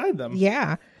dwells inside them.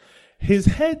 Yeah. His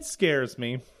head scares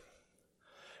me.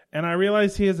 And I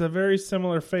realize he has a very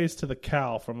similar face to the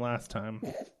cow from last time.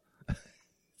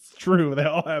 It's true. They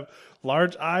all have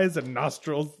large eyes and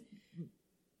nostrils.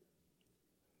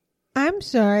 I'm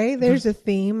sorry. There's a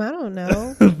theme. I don't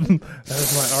know. That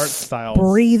is my art style.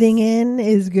 Breathing in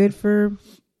is good for,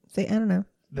 I don't know.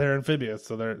 They're amphibious,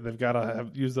 so they've got to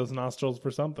use those nostrils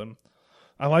for something.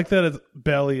 I like that its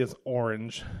belly is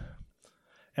orange.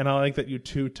 And I like that you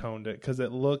two-toned it because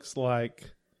it looks like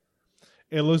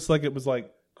it was like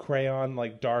crayon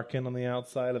like darkened on the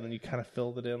outside and then you kind of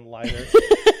filled it in lighter.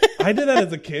 I did that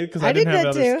as a kid because I didn't have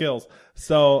other skills.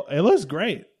 So it looks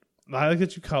great. I like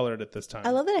that you colored it this time.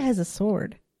 I love that it has a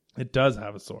sword. It does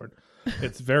have a sword.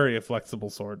 It's very a flexible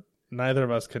sword. Neither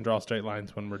of us can draw straight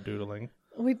lines when we're doodling.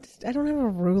 I don't have a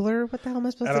ruler. What the hell am I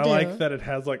supposed to do? And I like that it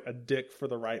has like a dick for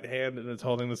the right hand and it's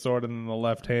holding the sword, and then the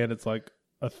left hand it's like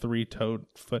a 3-toed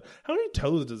foot. How many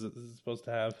toes is it supposed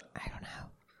to have? I don't know.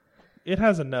 It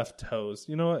has enough toes.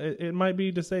 You know, it might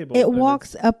be disabled. It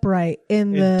walks upright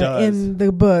in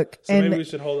the book. So and maybe we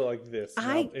should hold it like this.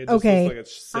 It just looks like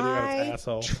it's sitting on its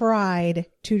asshole. Tried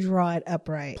to draw it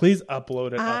upright. Please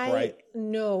upload it upright.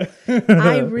 No,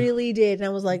 I really did. And I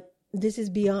was like, this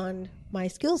is beyond my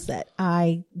skill set.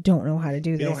 I don't know how to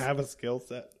do this. You don't have a skill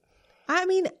set. I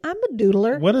mean, I'm a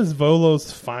doodler. What is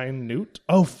Volo's fine newt?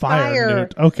 Oh, fire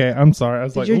newt. Fire. Okay, I'm sorry. I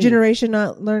was Did like, your ooh. generation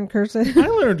not learn cursive? I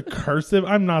learned cursive.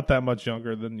 I'm not that much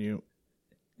younger than you.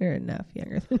 You're enough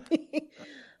younger than me.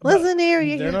 Listen here,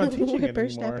 They're not teaching it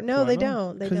whippersnapper. anymore. No, they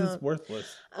don't. They Because don't. it's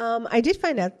worthless. I did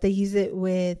find out they use it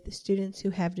with students who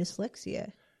have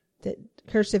dyslexia. That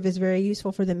cursive is very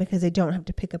useful for them because they don't have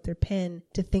to pick up their pen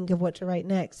to think of what to write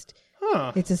next.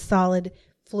 Huh. It's a solid,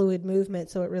 fluid movement,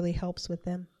 so it really helps with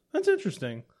them. That's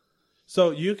interesting.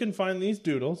 So you can find these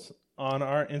doodles on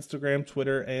our Instagram,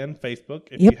 Twitter, and Facebook.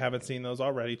 If you haven't seen those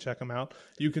already, check them out.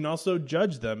 You can also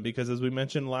judge them because, as we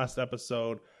mentioned last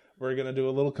episode, we're going to do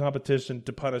a little competition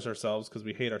to punish ourselves because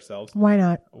we hate ourselves. Why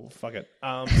not? Oh, fuck it.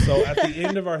 So at the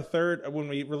end of when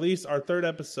we release our third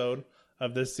episode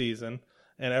of this season,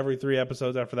 and every 3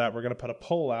 episodes after that, we're going to put a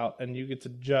poll out, and you get to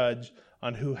judge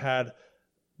on who had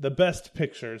the best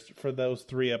pictures for those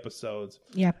 3 episodes.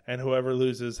 Yeah. And whoever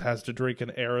loses has to drink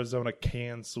an Arizona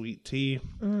canned sweet tea.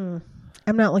 I'm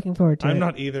not looking forward to it. I'm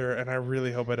not either, and I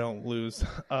really hope I don't lose.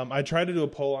 I tried to do a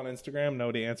poll on Instagram.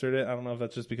 Nobody answered it. I don't know if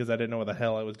that's just because I didn't know what the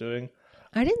hell I was doing.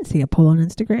 I didn't see a poll on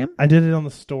Instagram. I did it on the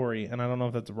story, and I don't know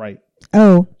if that's right.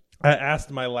 Oh. I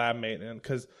asked my lab mate, and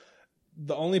because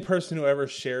the only person who ever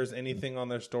shares anything on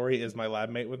their story is my lab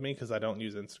mate with me because I don't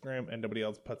use Instagram and nobody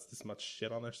else puts this much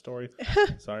shit on their story.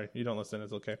 Sorry, you don't listen.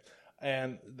 It's okay.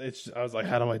 And I was like,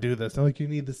 how do I do this? They're like, you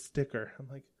need the sticker. I'm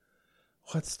like,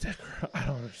 what sticker? I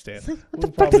don't understand. Like, what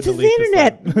the fuck? This is the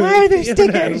internet. Why are there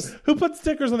stickers? Who puts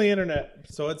stickers on the internet?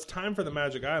 So it's time for the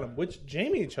magic item, which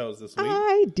Jamie chose this week.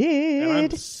 I did.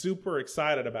 And I'm super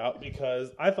excited about because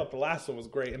I thought the last one was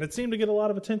great. And it seemed to get a lot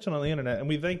of attention on the internet. And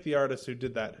we thank the artist who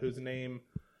did that, whose name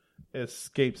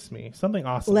escapes me. Something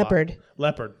Ocelot.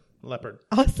 Leopard.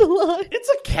 Ocelot. It's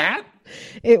a cat.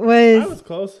 It I was was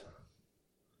close.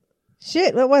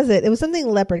 Shit, what was it? It was something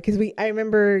leopard because I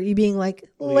remember you being like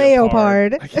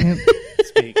leopard. I can't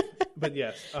speak, but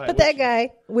yes. But that guy,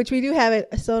 which we do have it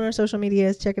still on our social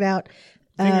medias, check it out.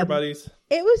 Finger buddies.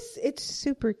 It's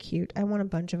super cute. I want a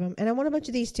bunch of them, and I want a bunch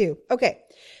of these too. Okay,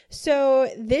 so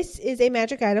this is a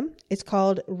magic item. It's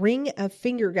called Ring of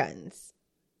Finger Guns.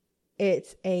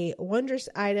 It's a wondrous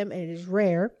item, and it is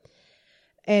rare.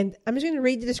 And I'm just going to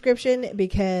read the description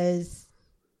because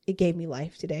it gave me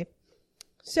life today.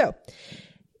 So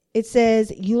it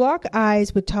says, you lock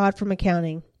eyes with Todd from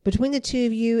accounting. Between the two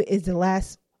of you is the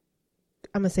last.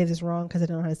 I'm going to say this wrong because I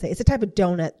don't know how to say it. It's a type of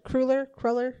donut. Cruller.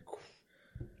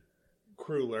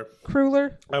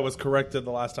 I was corrected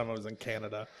the last time I was in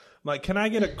Canada. I'm like, can I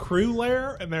get a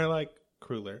cruller? And they're like,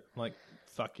 cruller. I'm like,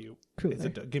 fuck you.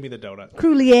 Give me the donut.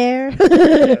 Crulier.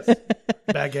 Yes.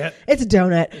 Baguette. It's a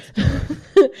donut.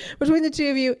 Between the two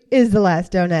of you is the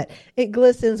last donut. It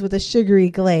glistens with a sugary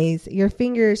glaze. Your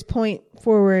fingers point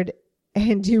forward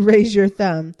and you raise your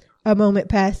thumb. A moment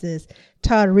passes.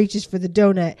 Todd reaches for the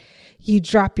donut. You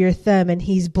drop your thumb and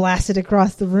he's blasted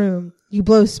across the room. You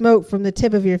blow smoke from the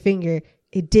tip of your finger.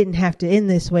 It didn't have to end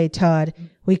this way, Todd.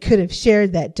 We could have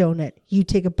shared that donut. You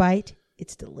take a bite.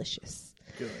 It's delicious.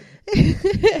 Good.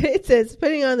 It says,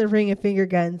 putting on the Ring of Finger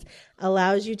Guns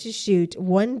allows you to shoot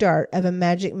one dart of a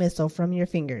magic missile from your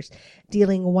fingers,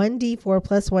 dealing 1d4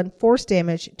 plus 1 force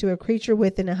damage to a creature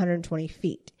within 120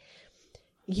 feet.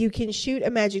 You can shoot a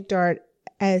magic dart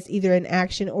as either an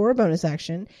action or a bonus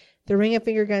action. The Ring of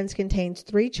Finger Guns contains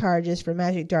 3 charges for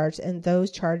magic darts, and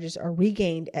those charges are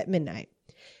regained at midnight.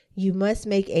 You must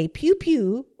make a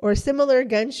pew-pew or similar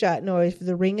gunshot noise for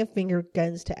the Ring of Finger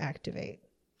Guns to activate.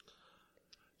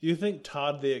 Do you think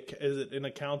Todd, is it in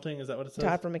accounting? Is that what it says?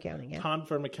 Todd from accounting, yeah. Todd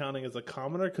from accounting is a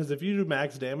commoner? Because if you do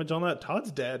max damage on that,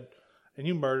 Todd's dead, and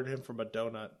you murdered him from a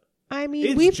donut. I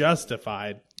mean, it's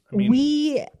justified. I mean,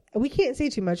 we can't say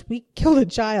too much. We killed a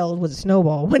child with a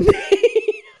snowball one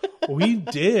day. We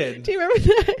did. Do you remember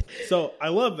that? So I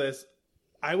love this.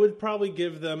 I would probably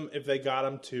give them, if they got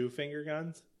them, 2 finger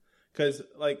guns. Because,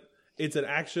 like, it's an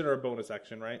action or a bonus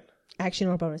action, right? Action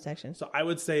or bonus action. So I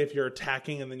would say if you're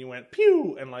attacking and then you went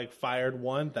pew and, like, fired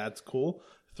 1, that's cool.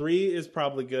 3 is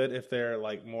probably good if they're,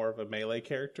 like, more of a melee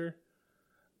character.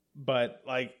 But,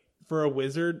 like, for a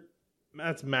wizard,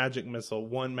 that's magic missile.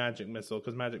 1 magic missile.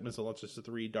 Because magic missile launches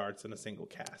 3 darts in a single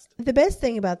cast. The best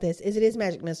thing about this is it is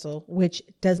magic missile, which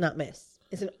does not miss.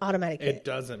 It's an automatic hit. It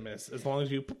doesn't miss. As long as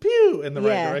you pew in the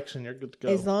right direction, you're good to go.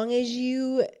 As long as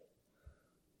you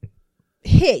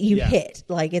hit.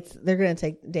 Like, they're going to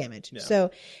take damage. Yeah.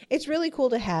 So it's really cool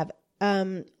to have.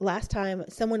 Last time,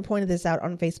 someone pointed this out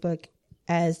on Facebook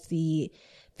as the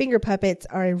finger puppets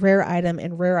are a rare item,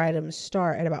 and rare items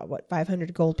start at about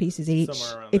 500 gold pieces each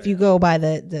if you go by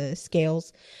the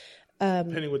scales.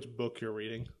 Depending which book you're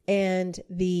reading. And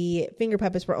the finger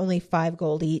puppets were only 5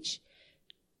 gold each.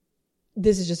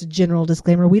 This is just a general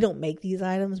disclaimer. We don't make these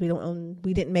items. We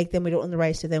didn't make them. We don't own the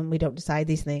rights to them. We don't decide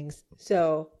these things.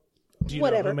 So do you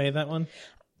know who made that one?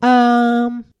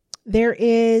 Look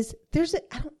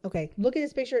at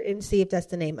this picture and see if that's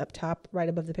the name up top, right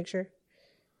above the picture.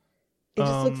 It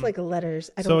just looks like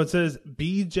letters. So it says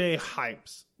BJ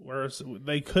Hypes, whereas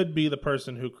they could be the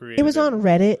person who created it. It was on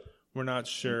Reddit. We're not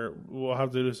sure. We'll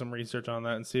have to do some research on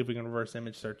that and see if we can reverse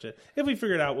image search it. If we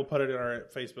figure it out, we'll put it in our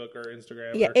Facebook or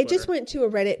Instagram. Yeah, or it just went to a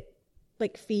Reddit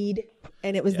feed,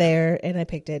 and it was there, and I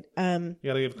picked it. You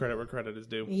got to give credit where credit is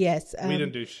due. Yes. We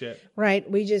didn't do shit.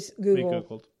 Right. We just Googled. We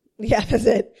Googled. Yeah, that's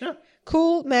it. Yeah.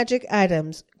 Cool magic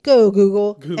items. Go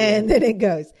Google. And then it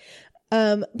goes.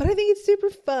 But I think it's super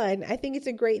fun. I think it's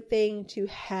a great thing to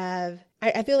have.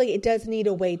 I feel like it does need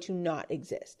a way to not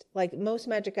exist. Like most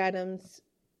magic items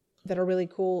that are really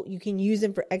cool, you can use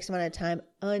them for X amount of time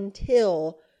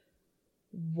until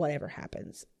whatever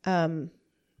happens. I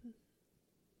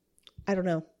don't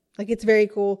know. Like, it's very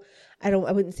cool. I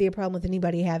wouldn't see a problem with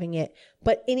anybody having it,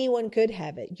 but anyone could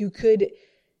have it. You could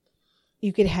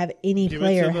have any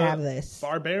player have this.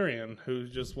 Barbarian who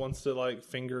just wants to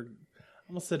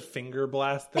almost said finger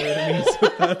blast their enemies.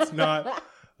 That's not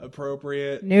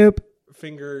appropriate. Nope.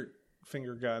 Finger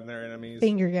gun their enemies.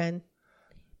 Finger gun.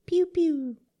 Pew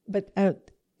pew. But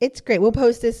it's great. We'll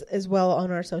post this as well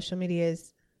on our social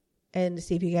medias and to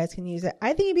see if you guys can use it.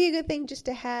 I think it'd be a good thing just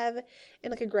to have in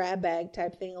like a grab bag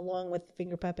type thing along with the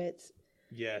finger puppets.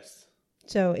 Yes.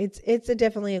 So it's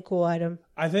definitely a cool item.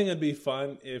 I think it'd be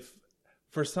fun if,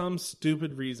 for some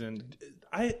stupid reason,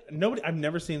 I've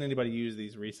never seen anybody use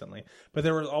these recently, but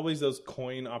there were always those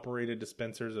coin operated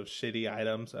dispensers of shitty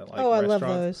items at restaurants. I love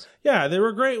those. Yeah, they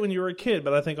were great when you were a kid,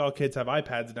 but I think all kids have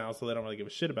iPads now, so they don't really give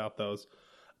a shit about those.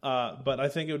 But I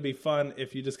think it would be fun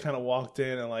if you just kind of walked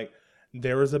in and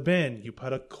There was a bin. You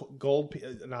put a gold,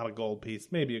 not a gold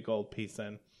piece, maybe a gold piece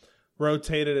in,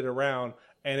 rotated it around,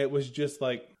 and it was just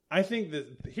like, I think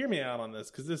that, hear me out on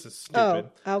this, because this is stupid.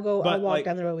 I'll walk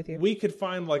down the road with you. We could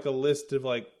find like a list of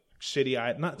like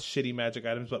not shitty magic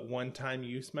items, but one-time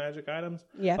use magic items.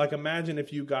 Yeah. Like imagine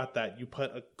if you got that, you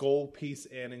put a gold piece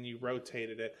in and you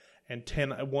rotated it, and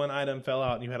one item fell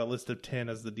out, and you had a list of 10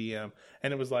 as the DM,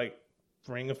 and it was like,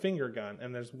 ring a finger gun,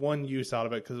 and there's one use out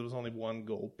of it because it was only one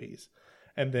gold piece.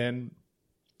 And then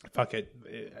fuck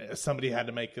it, somebody had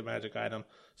to make the magic item,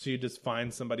 so you just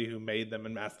find somebody who made them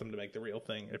and ask them to make the real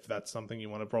thing, if that's something you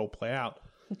want to role play out.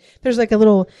 There's like a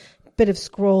little bit of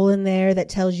scroll in there that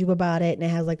tells you about it, and it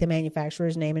has like the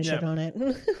manufacturer's name and shit on it.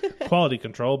 Quality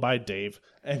control by Dave,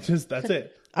 and just that's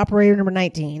it. Operator number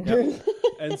 19. Yep.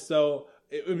 And so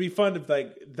it would be fun if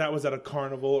like that was at a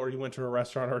carnival, or you went to a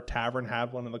restaurant or a tavern,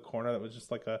 had one in the corner that was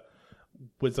just like a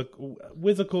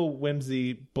whimsical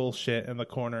whimsy bullshit in the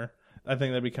corner. I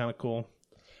think that'd be kind of cool.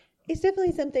 It's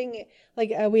definitely something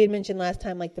like we had mentioned last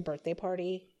time, like the birthday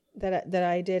party that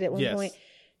I did at one point.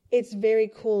 It's very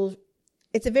cool.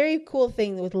 It's a very cool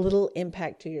thing with little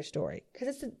impact to your story,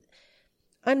 because it's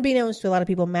unbeknownst to a lot of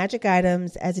people, magic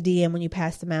items as a DM, when you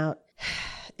pass them out,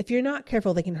 if you're not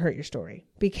careful, they can hurt your story,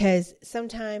 because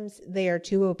sometimes they are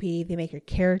too OP. They make your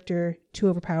character too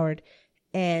overpowered,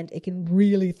 and it can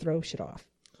really throw shit off.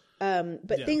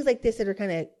 But things like this that are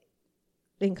kind of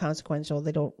inconsequential,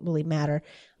 they don't really matter,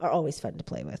 are always fun to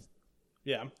play with.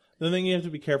 Yeah. The thing you have to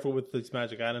be careful with these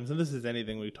magic items, and this is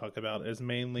anything we talk about, is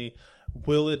mainly,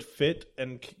 will it fit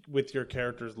and with your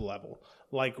character's level?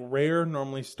 Like, rare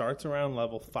normally starts around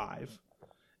level 5.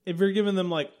 If you're giving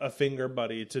them like a finger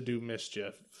buddy to do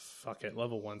mischief, fuck it,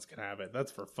 level 1s can have it.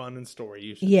 That's for fun and story.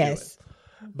 You should do it.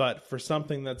 But for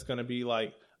something that's going to be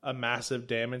like a massive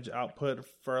damage output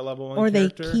for a level 1 or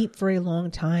character, they keep for a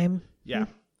long time. Yeah.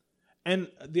 And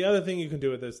the other thing you can do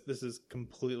with this is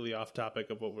completely off topic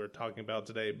of what we're talking about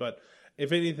today, but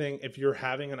if anything, if you're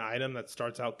having an item that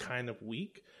starts out kind of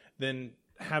weak, then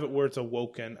have it where it's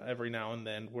awoken every now and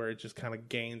then, where it just kind of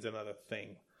gains another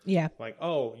thing. Yeah. Like,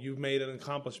 oh, you've made an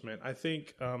accomplishment. I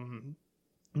think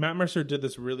Matt Mercer did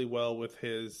this really well with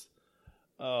his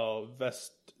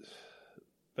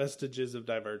Vestiges of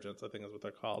Divergence, I think is what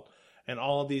they're called. And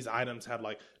all of these items had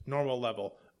like normal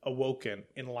level, awoken,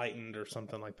 enlightened, or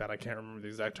something like that. I can't remember the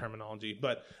exact terminology,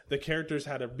 but the characters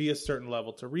had to be a certain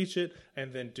level to reach it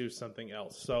and then do something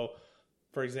else. So,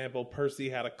 for example, Percy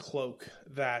had a cloak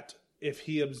that if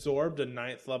he absorbed a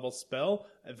 9th level spell,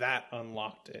 that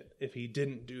unlocked it. If he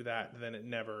didn't do that, then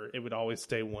it would always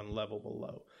stay one level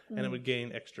below, and it would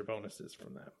gain extra bonuses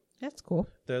from that. That's cool.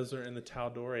 Those are in the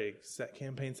Tal'Dorei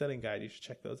campaign setting guide. You should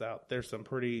check those out. There's some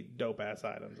pretty dope ass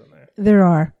items in there. There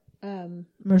are.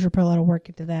 Mercer put a lot of work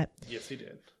into that. Yes, he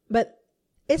did. But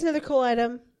it's another cool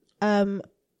item. I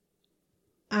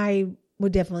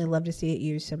would definitely love to see it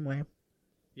used somewhere.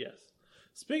 Yes.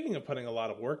 Speaking of putting a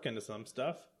lot of work into some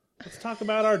stuff, let's talk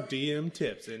about our DM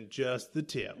tips and just the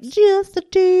tips. Just the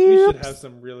tips. We should have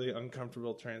some really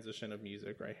uncomfortable transition of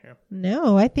music right here.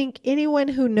 No, I think anyone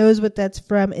who knows what that's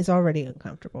from is already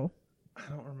uncomfortable. I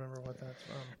don't remember what that's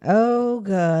from. Oh,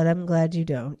 God. I'm glad you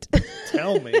don't.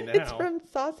 Tell me now. It's from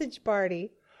Sausage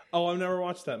Party. Oh, I've never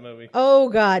watched that movie. Oh,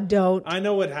 God, don't. I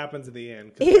know what happens at the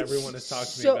end because everyone has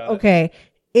talked to me about it. Okay.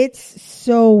 It's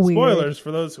so weird. Spoilers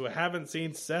for those who haven't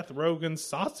seen Seth Rogen's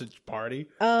Sausage Party.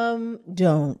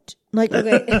 Don't. Like,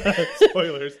 okay.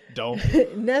 Spoilers, don't.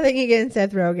 Nothing against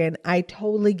Seth Rogen. I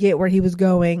totally get where he was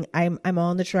going. I'm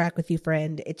on the track with you,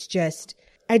 friend. It's just,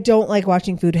 I don't like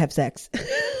watching food have sex.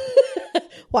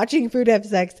 Watching food have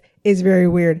sex is very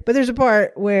weird. But there's a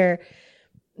part where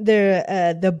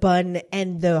the bun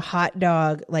and the hot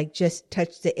dog like just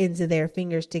touch the ends of their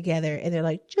fingers together, and they're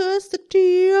like, just the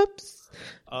tips.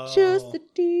 Just the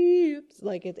tips.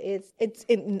 Like it's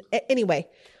anyway.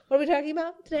 What are we talking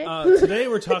about today? Today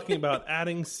we're talking about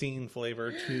adding scene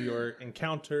flavor to your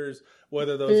encounters,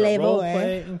 whether those are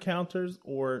roleplay encounters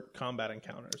or combat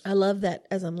encounters. I love that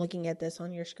as I'm looking at this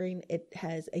on your screen, it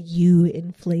has a U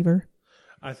in flavor.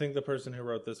 I think the person who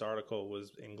wrote this article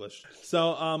was English.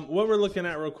 So what we're looking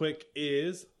at real quick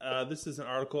is, this is an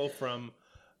article from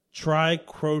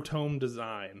Trichrotome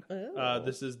Design.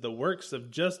 This is the works of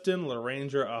Justin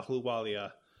Laranger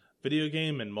Ahluwalia, video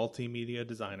game and multimedia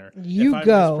designer. If I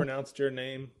mispronounced your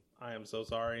name, I am so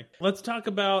sorry. Let's talk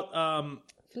about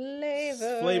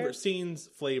flavor scenes,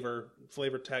 flavor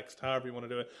text, however you want to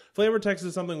do it. Flavor text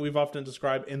is something we've often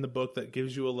described in the book that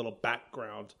gives you a little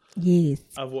background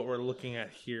of what we're looking at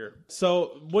here.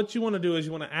 So what you want to do is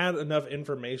you want to add enough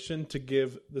information to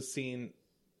give the scene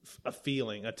a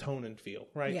feeling, a tone and feel,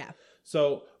 right? Yeah.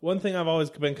 So one thing I've always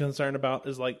been concerned about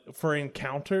is like for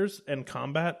encounters and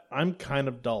combat, I'm kind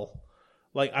of dull.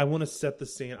 Like I want to set the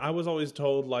scene. I was always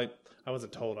told, like I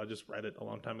wasn't told, I just read it a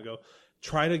long time ago.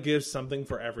 Try to give something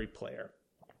for every player.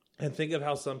 And think of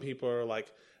how some people are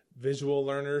like visual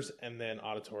learners and then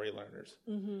auditory learners.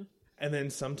 Mm-hmm. And then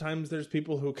sometimes there's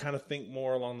people who kind of think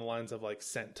more along the lines of like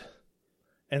scent.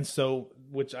 And so,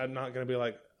 which I'm not going to be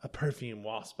like, a perfume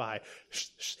walks by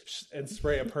and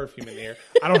spray a perfume in the air.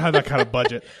 I don't have that kind of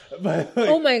budget. But like,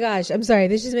 oh my gosh. I'm sorry.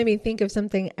 This just made me think of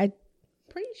something. I'm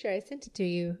pretty sure I sent it to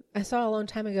you. I saw a long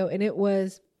time ago, and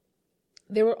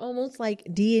they were almost like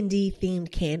D&D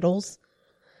themed candles.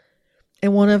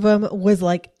 And one of them was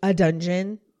like a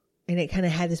dungeon, and it kind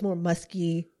of had this more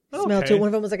musky smell to it. One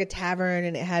of them was like a tavern,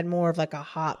 and it had more of like a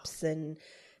hops and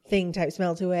thing type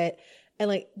smell to it. And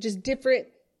like just different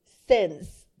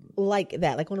scents like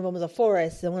that. Like one of them was a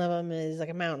forest, and one of them is like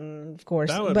a mountain, of course.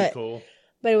 That would be cool.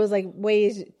 But it was like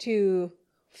ways to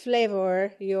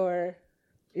flavor your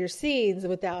scenes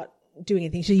without doing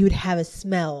anything. So you would have a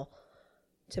smell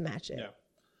to match it. Yeah.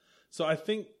 So I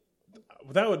think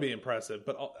that would be impressive.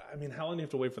 But I mean, how long do you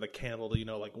have to wait for the candle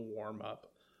to, like warm up?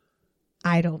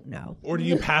 I don't know. Or do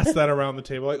you pass that around the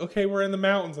table? Like, okay, we're in the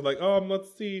mountains. And like,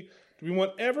 let's see. Do we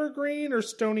want evergreen or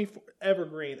stony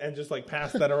evergreen? And just like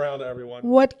pass that around to everyone.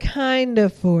 What kind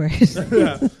of forest?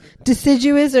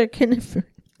 Deciduous or coniferous?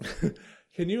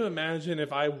 Can you imagine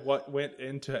if I went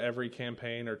into every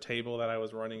campaign or table that I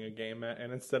was running a game at,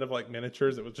 and instead of like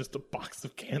miniatures, it was just a box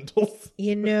of candles?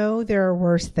 There are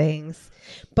worse things.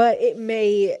 But it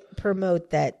may promote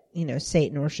that,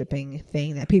 Satan worshiping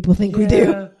thing that people think we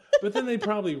do. But then they'd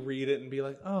probably read it and be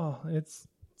like, oh, it's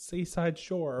Seaside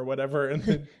Shore or whatever. And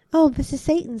then, oh, this is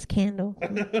Satan's candle.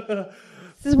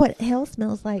 This is what hell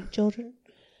smells like, children.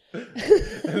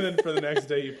 And then for the next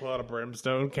day, you pull out a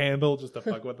brimstone candle just to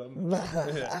fuck with them.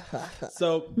 Yeah.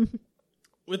 So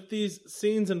with these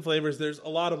scenes and flavors, there's a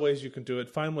lot of ways you can do it.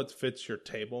 Find what fits your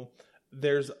table.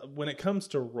 When it comes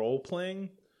to role playing,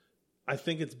 I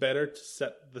think it's better to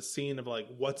set the scene of like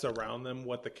what's around them,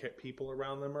 what the people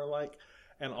around them are like.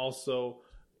 And also,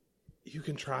 you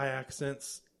can try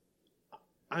accents.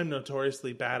 I'm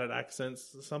notoriously bad at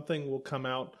accents. Something will come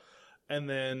out, and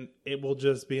then it will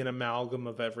just be an amalgam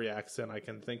of every accent I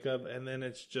can think of, and then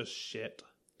it's just shit.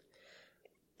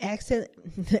 Accents.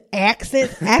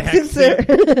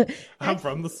 I'm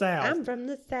from the South. I'm from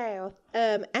the South.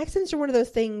 Accents are one of those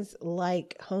things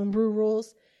like homebrew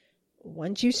rules.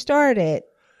 Once you start it,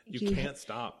 you can't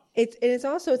stop. It's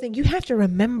also a thing you have to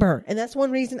remember. And that's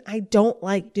one reason I don't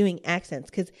like doing accents,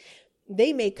 because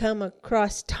they may come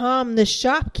across Tom the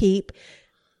shopkeep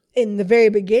in the very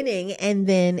beginning, and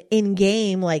then in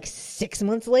game like 6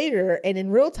 months later, and in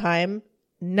real time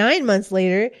 9 months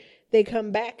later, they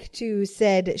come back to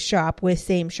said shop with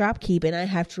same shopkeep, and I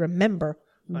have to remember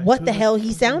what the hell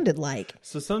he sounded like.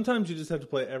 So sometimes you just have to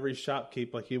play every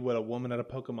shopkeep like you would a woman at a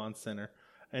Pokemon Center,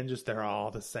 and just they're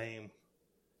all the same.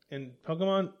 In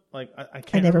Pokemon, like I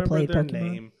can't remember their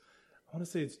name. I want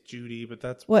to say it's Judy, but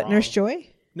that's what, wrong. Nurse Joy?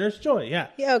 Nurse Joy, yeah.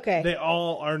 Yeah, okay. They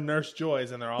all are Nurse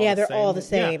Joys, and they're all all the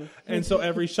same. Yeah. And so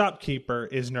every shopkeeper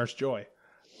is Nurse Joy.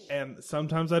 And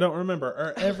sometimes I don't remember.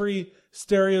 Or every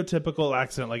stereotypical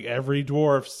accent, like every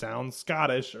dwarf sounds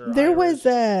Scottish or There Irish.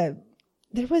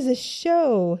 was a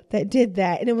show that did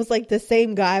that, and it was like the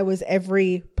same guy was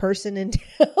every person in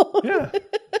town. Yeah.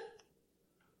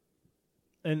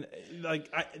 And like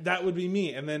that would be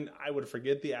me, and then I would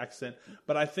forget the accent.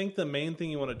 But I think the main thing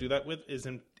you want to do that with is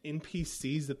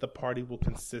NPCs that the party will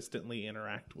consistently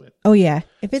interact with. Oh yeah,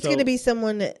 if it's going to be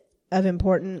someone of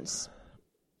importance,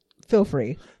 feel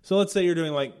free. So let's say you're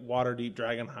doing like Waterdeep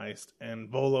Dragon Heist, and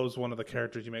Volo's one of the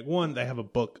characters you make. One, they have a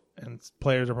book, and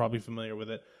players are probably familiar with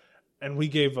it. And we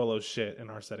gave Volo shit in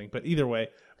our setting, but either way,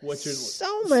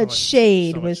 so much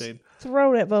shade was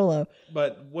thrown at Volo.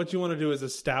 But what you want to do is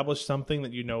establish something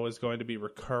that you know is going to be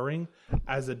recurring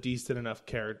as a decent enough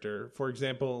character. For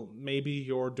example, maybe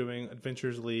you're doing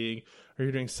Adventures League, or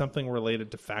you're doing something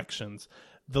related to factions.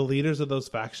 The leaders of those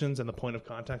factions and the point of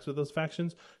contacts with those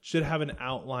factions should have an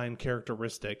outline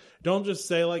characteristic. Don't just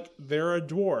say like they're a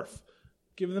dwarf.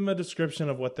 Give them a description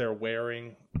of what they're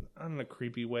wearing, not in a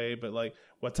creepy way, but like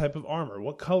what type of armor,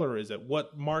 what color is it,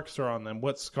 what marks are on them,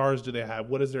 what scars do they have,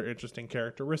 what is their interesting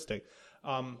characteristic.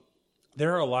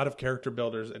 There are a lot of character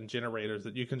builders and generators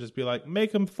that you can just be like,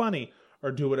 make them funny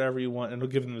or do whatever you want, and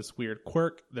it'll give them this weird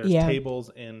quirk. There's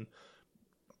tables and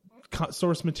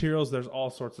source materials. There's all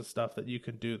sorts of stuff that you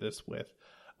can do this with.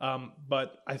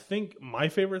 But I think my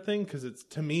favorite thing, because it's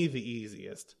to me the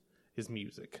easiest, is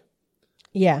music.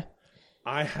 Yeah.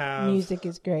 I have Music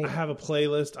is great. I have a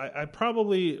playlist. I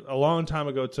probably a long time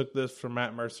ago took this from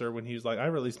Matt Mercer when he was like, I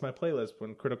released my playlist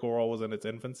when Critical Role was in its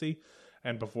infancy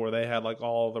and before they had like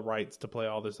all the rights to play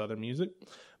all this other music.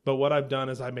 But what I've done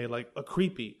is I made like a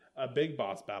creepy, a big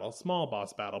boss battle, small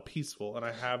boss battle, peaceful, and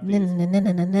I have these.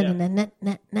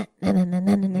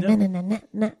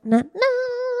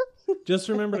 Just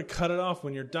remember to cut it off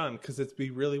when you're done, because it'd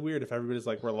be really weird if everybody's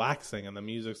like relaxing and the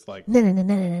music's like,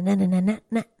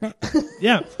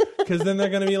 yeah, because then they're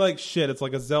gonna be like, shit, it's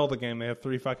like a Zelda game. They have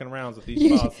 3 fucking rounds with each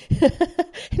boss.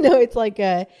 No, it's like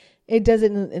it does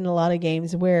it in a lot of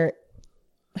games where,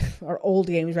 or old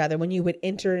games rather, when you would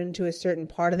enter into a certain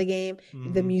part of the game,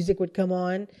 the music would come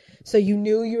on, so you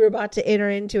knew you were about to enter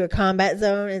into a combat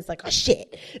zone. And it's like, oh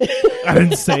shit, I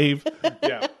didn't save.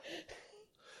 Yeah.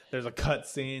 There's a cut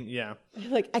scene. Yeah.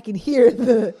 Like I can hear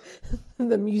the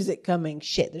music coming.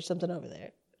 Shit, there's something over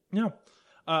there. Yeah.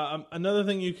 Another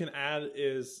thing you can add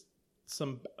is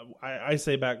I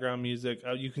say background music.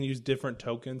 You can use different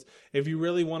tokens. If you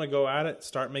really want to go at it,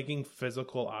 start making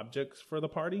physical objects for the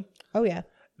party. Oh yeah.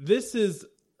 This is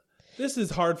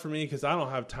hard for me because I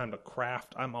don't have time to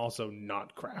craft. I'm also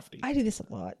not crafty. I do this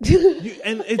a lot.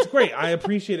 And it's great. I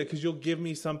appreciate it because you'll give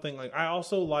me something like, I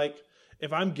also like,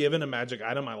 if I'm given a magic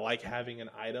item, I like having an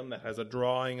item that has a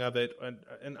drawing of it,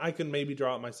 and I can maybe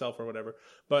draw it myself or whatever.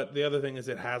 But the other thing is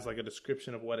it has like a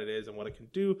description of what it is and what it can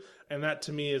do, and that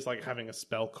to me is like having a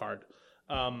spell card.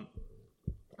 And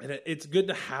it's good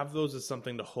to have those as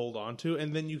something to hold on to,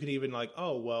 and then you can even like,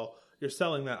 oh, well, you're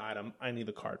selling that item. I need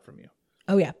the card from you.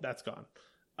 Oh, yeah. That's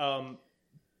gone.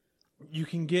 You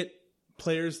can get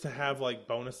players to have like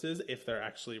bonuses if they're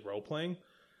actually role-playing.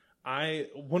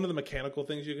 One of the mechanical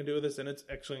things you can do with this, and it's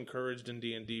actually encouraged in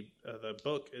D&D, the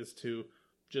book, is to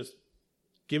just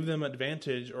give them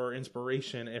advantage or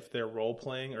inspiration if they're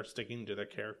role-playing or sticking to their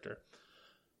character.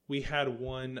 We had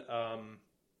one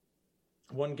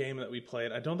game that we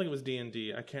played. I don't think it was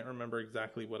D&D. I can't remember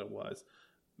exactly what it was.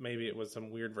 Maybe it was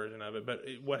some weird version of it. But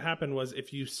what happened was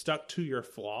if you stuck to your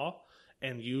flaw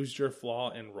and used your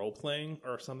flaw in role-playing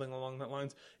or something along that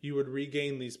lines, you would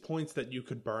regain these points that you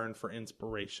could burn for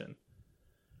inspiration.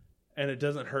 And it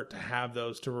doesn't hurt to have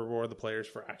those to reward the players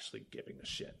for actually giving a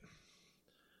shit.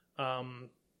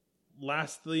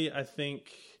 Lastly, I think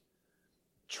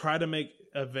try to make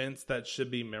events that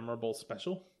should be memorable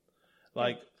special.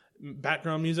 Like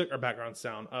background music or background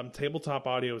sound. Tabletop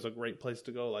audio is a great place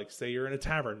to go. Like say you're in a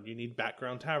tavern, you need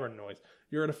background tavern noise.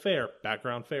 You're at a fair,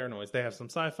 background fair noise. They have some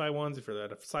sci-fi ones if you're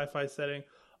at a sci-fi setting,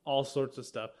 all sorts of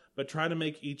stuff. But try to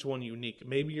make each one unique.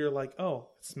 Maybe you're like, oh,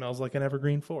 it smells like an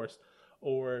evergreen forest.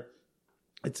 Or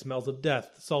it smells of death,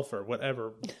 sulfur,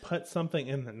 whatever. Put something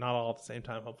in there, not all at the same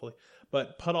time, hopefully.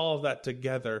 But put all of that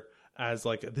together as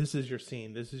like, this is your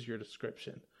scene, this is your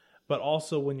description. But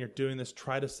also when you're doing this,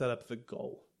 try to set up the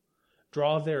goal.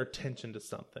 Draw their attention to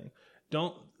something.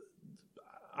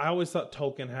 I always thought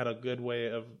Tolkien had a good way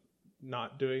of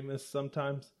not doing this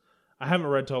sometimes. I haven't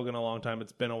read Tolkien in a long time.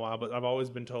 It's been a while, but I've always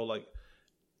been told like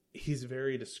he's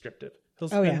very descriptive. He'll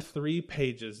spend 3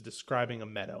 pages describing a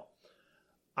meadow.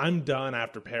 I'm done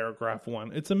after paragraph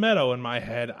 1. It's a meadow in my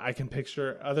head. I can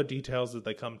picture other details as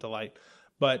they come to light.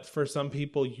 But for some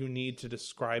people, you need to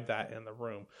describe that in the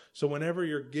room. So whenever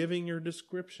you're giving your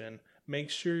description,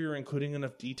 make sure you're including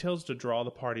enough details to draw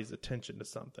the party's attention to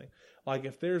something. Like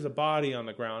if there's a body on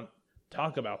the ground,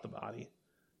 talk about the body.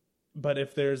 But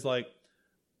if there's like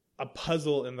a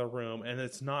puzzle in the room and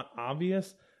it's not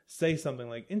obvious, say something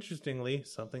like, interestingly,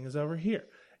 something is over here.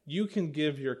 You can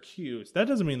give your cues. That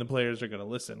doesn't mean the players are going to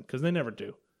listen, because they never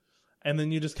do. And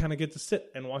then you just kind of get to sit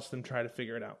and watch them try to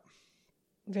figure it out.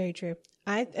 Very true.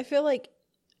 I feel like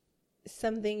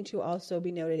something to also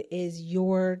be noted is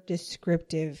your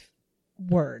descriptive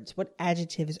words. What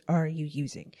adjectives are you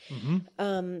using?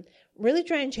 Mm-hmm. Really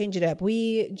try and change it up.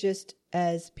 We just,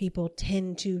 as people,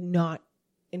 tend to not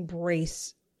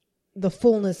embrace the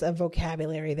fullness of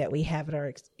vocabulary that we have at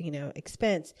our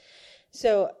expense.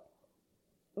 So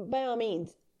by all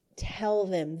means, tell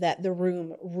them that the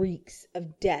room reeks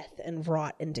of death and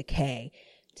rot and decay.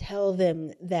 Tell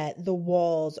them that the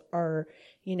walls are,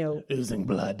 oozing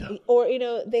blood. Or,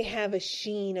 they have a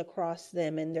sheen across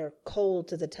them and they're cold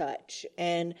to the touch.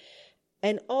 And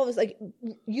all this, like,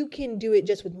 you can do it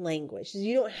just with language.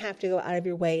 You don't have to go out of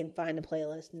your way and find a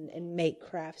playlist and make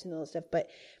crafts and all that stuff, but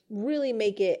really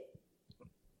make it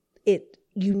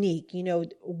unique.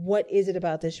 What is it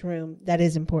about this room that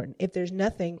is important? If there's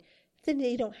nothing, then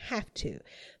you don't have to.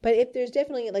 But if there's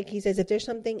definitely, like he says, if there's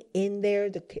something in there,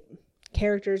 the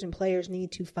characters and players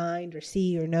need to find or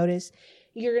see or notice,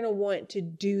 you're going to want to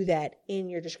do that in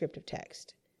your descriptive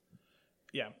text.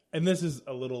 Yeah, and this is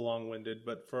a little long-winded,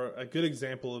 but for a good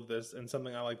example of this and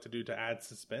something I like to do to add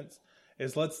suspense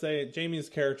is, let's say Jamie's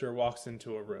character walks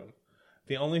into a room.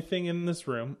 The only thing in this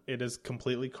room, it is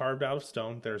completely carved out of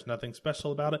stone. There's nothing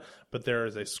special about it, but there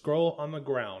is a scroll on the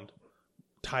ground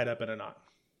tied up in a knot.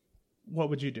 What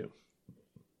would you do?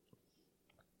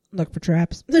 Look for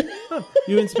traps.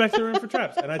 You inspect the room for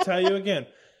traps. And I tell you again,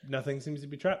 nothing seems to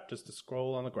be trapped, just a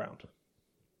scroll on the ground.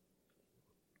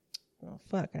 Well,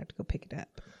 fuck, I have to go pick it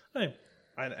up. Hey,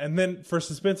 and then for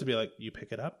suspense, it'd be like, you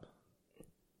pick it up?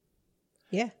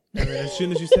 Yeah. And then as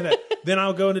soon as you say that, then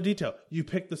I'll go into detail. You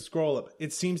pick the scroll up.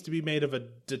 It seems to be made of a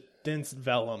dense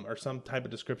vellum or some type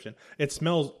of description. It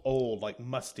smells old, like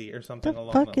musty or something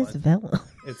along that line. The fuck is vellum?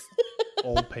 It's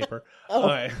old paper. Oh. All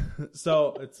right.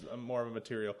 So it's more of a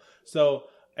material. So,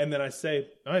 and then I say,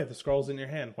 all right, the scroll's in your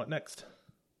hand. What next?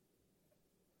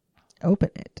 Open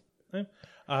it. Okay.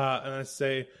 And I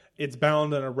say, it's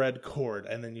bound in a red cord.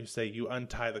 And then you say, you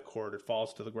untie the cord. It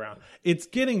falls to the ground. It's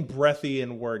getting breathy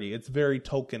and wordy. It's very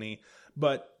Tolkien-y,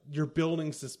 but you're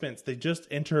building suspense. They just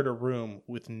entered a room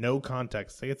with no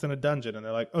context. Say it's in a dungeon and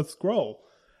they're like, a scroll.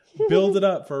 Build it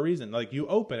up for a reason. Like, you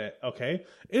open it, okay?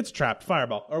 It's trapped,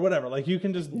 fireball, or whatever. Like, you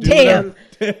can just do whatever.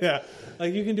 Yeah.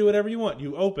 Like, you can do whatever you want.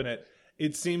 You open it.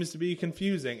 It seems to be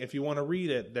confusing. If you want to read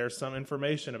it, there's some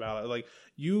information about it. Like,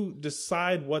 you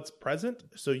decide what's present,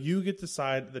 so you get to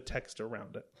decide the text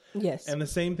around it. Yes. And the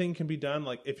same thing can be done,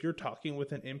 like, if you're talking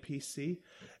with an NPC,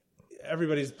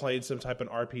 everybody's played some type of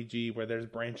RPG where there's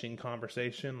branching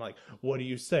conversation. Like, what do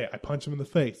you say? I punch him in the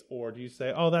face. Or do you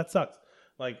say, oh, that sucks?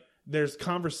 Like, there's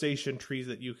conversation trees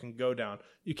that you can go down.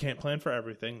 You can't plan for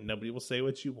everything. Nobody will say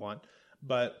what you want.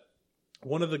 But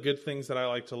one of the good things that I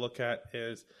like to look at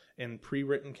is in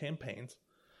pre-written campaigns,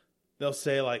 they'll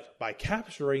say, like, by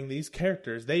capturing these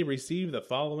characters, they receive the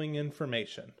following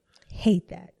information. Hate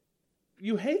that.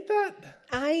 You hate that?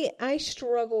 I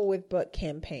struggle with book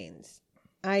campaigns.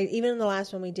 Even in the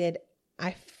last one we did,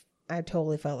 I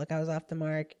totally felt like I was off the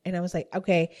mark. And I was like,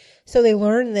 okay, so they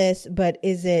learned this, but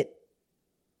is it,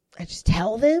 I just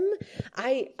tell them?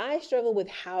 I struggle with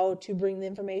how to bring the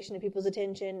information to people's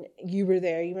attention. You were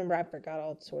there. You remember I forgot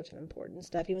all sorts of important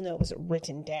stuff, even though it was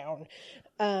written down.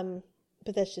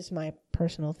 But that's just my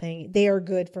personal thing. They are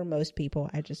good for most people.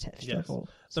 I just have struggle.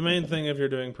 Yes. The main thing if you're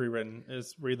doing pre-written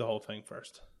is read the whole thing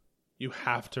first. You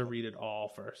have to read it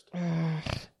all first.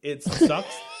 It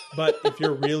sucks, but if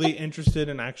you're really interested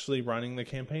in actually running the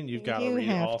campaign, you've got to read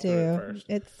it all through it first.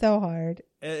 It's so hard.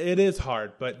 It is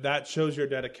hard, but that shows your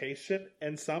dedication.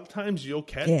 And sometimes you'll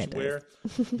catch where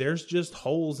there's just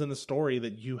holes in the story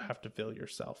that you have to fill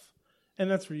yourself. And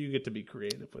that's where you get to be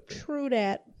creative with it. True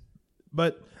that.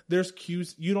 But there's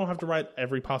cues. You don't have to write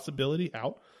every possibility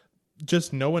out.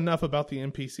 Just know enough about the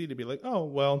NPC to be like, oh,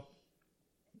 well,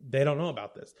 they don't know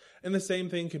about this. And the same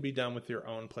thing can be done with your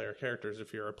own player characters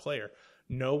if you're a player.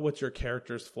 Know what your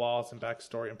character's flaws and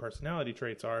backstory and personality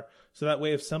traits are. So that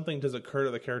way, if something does occur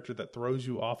to the character that throws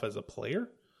you off as a player,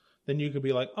 then you could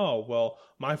be like, oh, well,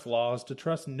 my flaw is to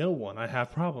trust no one. I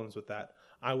have problems with that.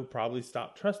 I would probably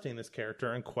stop trusting this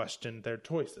character and question their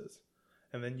choices.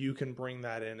 And then you can bring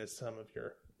that in as some of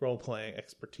your role-playing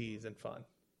expertise and fun.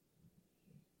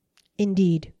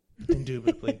 Indeed.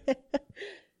 Indubitably.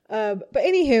 But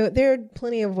anywho, there are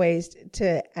plenty of ways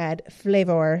to add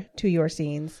flavor to your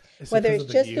scenes. Whether it's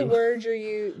just the words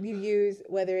you use,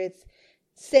 whether it's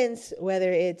scents,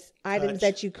 whether it's items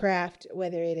that you craft,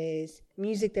 whether it is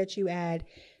music that you add.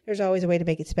 There's always a way to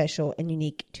make it special and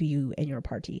unique to you and your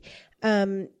party.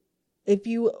 If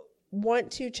you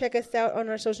want to check us out on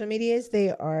our social medias,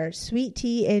 they are Sweet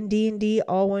Tea and D&D,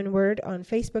 all one word, on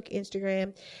Facebook,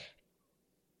 Instagram,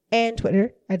 and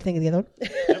Twitter. I had to think of the other one.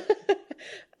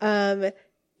 Yep.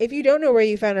 If you don't know where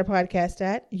you found our podcast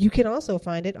at, you can also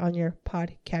find it on your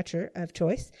podcatcher of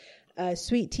choice.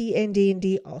 Sweet Tea and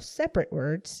D&D, all separate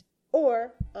words,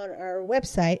 or on our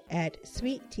website at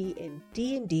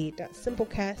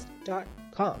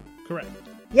sweetteaanddnd.simplecast.com. Correct.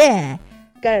 Yeah,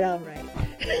 got it all right.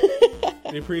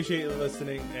 We appreciate you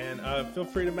listening, and feel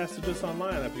free to message us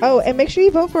online if you want. And make sure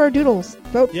you vote for our doodles.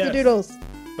 Vote for the doodles.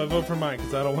 But vote for mine,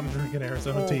 because I don't want to drink an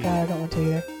Arizona tea. God, I don't want to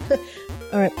either.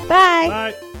 All right, bye.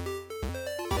 Bye.